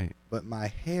 Right. But my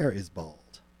hair is bald.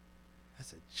 I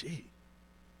said, "Gee."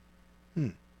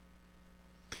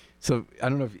 So I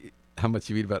don't know how much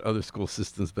you read about other school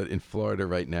systems, but in Florida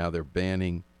right now, they're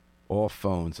banning all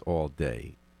phones all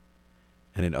day.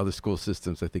 And in other school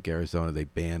systems, I think Arizona, they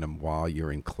ban them while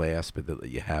you're in class, but they let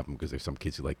you have them because there's some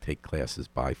kids who take classes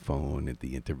by phone at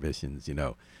the intermissions,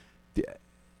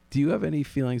 Do you have any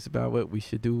feelings about what we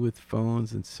should do with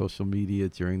phones and social media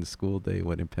during the school day,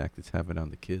 what impact it's having on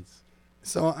the kids?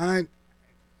 So I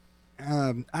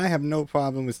have no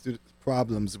problem with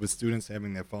problems with students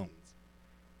having their phones,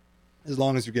 as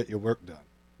long as you get your work done.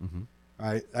 Mm-hmm.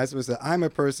 Right? That's what I said. I'm a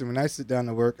person, when I sit down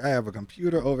to work, I have a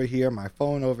computer over here, my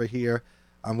phone over here.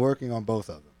 I'm working on both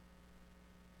of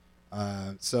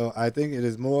them. So I think it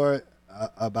is more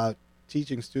about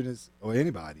teaching students or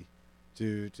anybody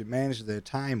to manage their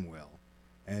time well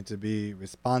and to be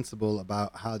responsible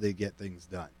about how they get things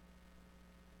done.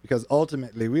 Because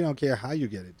ultimately, we don't care how you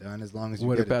get it done as long as you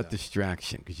get it done. What about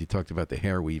distraction? Because you talked about the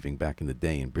hair weaving back in the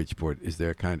day in Bridgeport. Is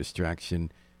there a kind of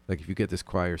distraction? Like if you get this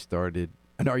choir started,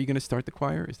 and are you going to start the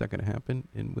choir? Is that going to happen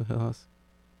in Hill House?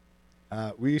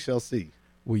 We shall see.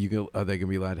 Are they going to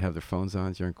be allowed to have their phones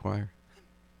on during choir?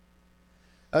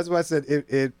 That's why I said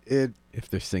if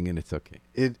they're singing, it's okay.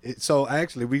 So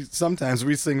actually, we sometimes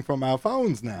sing from our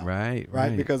phones now.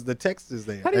 Right. Because the text is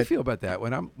there. How do you feel about that?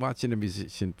 When I'm watching a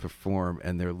musician perform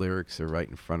and their lyrics are right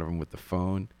in front of them with the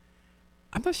phone,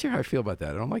 I'm not sure how I feel about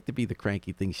that. I don't like to be the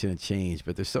cranky thing shouldn't change,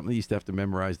 but there's something that used to have to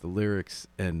memorize the lyrics,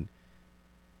 and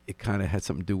it kind of had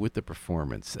something to do with the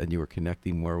performance, and you were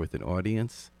connecting more with an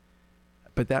audience.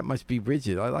 But that must be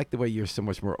rigid. I like the way you're so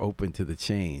much more open to the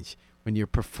change. When you're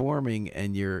performing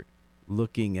and you're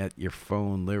looking at your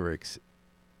phone lyrics,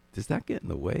 does that get in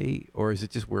the way? Or is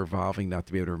it just we're evolving not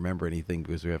to be able to remember anything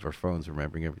because we have our phones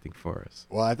remembering everything for us?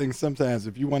 Well, I think sometimes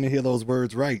if you want to hear those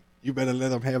words right, you better let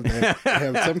them have that,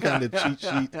 have some kind of cheat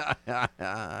sheet,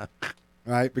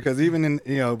 right? Because even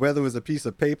in, whether it was a piece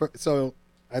of paper. So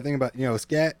I think about,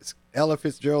 scat. Ella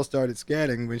Fitzgerald started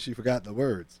scatting when she forgot the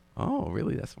words. Oh,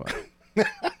 really? That's why.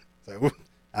 So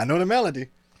I know the melody,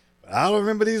 but I don't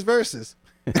remember these verses.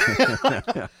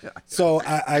 So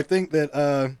I think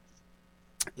that,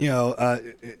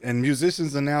 and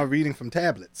musicians are now reading from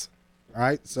tablets,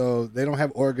 right? So they don't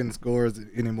have organ scores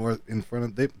anymore in front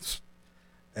of them,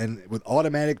 and with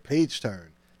automatic page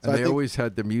turn. So and they always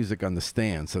had the music on the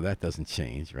stand, so that doesn't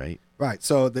change, right? Right.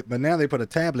 So, but now they put a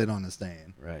tablet on the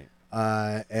stand, right?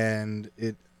 And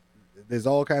there's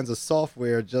all kinds of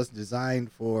software just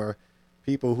designed for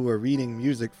people who are reading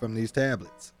music from these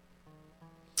tablets.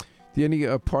 Do you have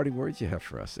any parting words you have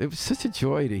for us? It was such a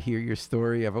joy to hear your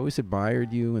story. I've always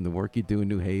admired you and the work you do in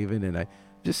New Haven, and I'm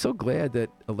just so glad that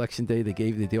Election Day they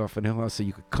gave you the day off in Hill House so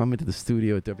you could come into the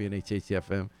studio at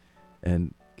WNHH-FM.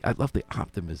 And I love the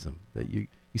optimism that you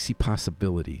see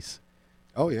possibilities.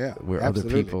 Oh, yeah. Where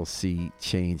absolutely. Other people see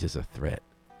change as a threat.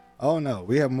 Oh, no.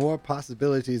 We have more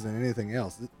possibilities than anything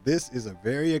else. This is a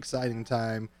very exciting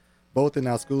time, both in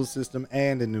our school system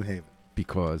and in New Haven.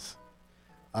 Because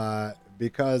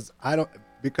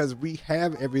we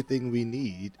have everything we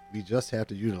need. We just have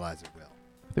to utilize it well.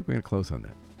 I think we're going to close on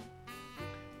that.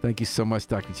 Thank you so much,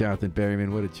 Dr. Jonathan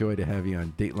Berryman. What a joy to have you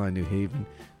on Dateline New Haven.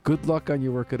 Good luck on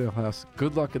your work at Hill House.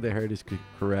 Good luck at the Heritage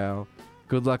Corral.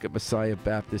 Good luck at Messiah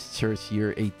Baptist Church,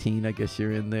 year 18. I guess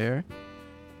you're in there.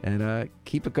 And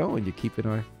keep it going. You're keeping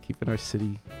our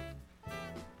city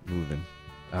moving.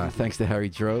 Thanks to Harry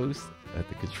Droz at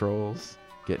the controls,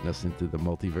 getting us into the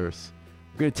multiverse.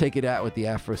 We're going to take it out with the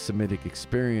Afro-Semitic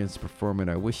Experience performing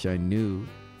I Wish I Knew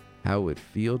How It Would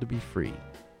Feel to Be Free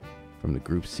from the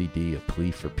group CD, A Plea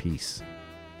for Peace.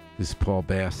 This is Paul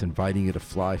Bass inviting you to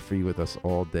fly free with us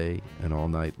all day and all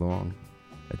night long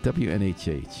at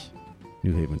WNHH,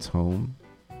 New Haven's home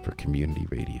for community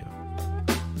radio.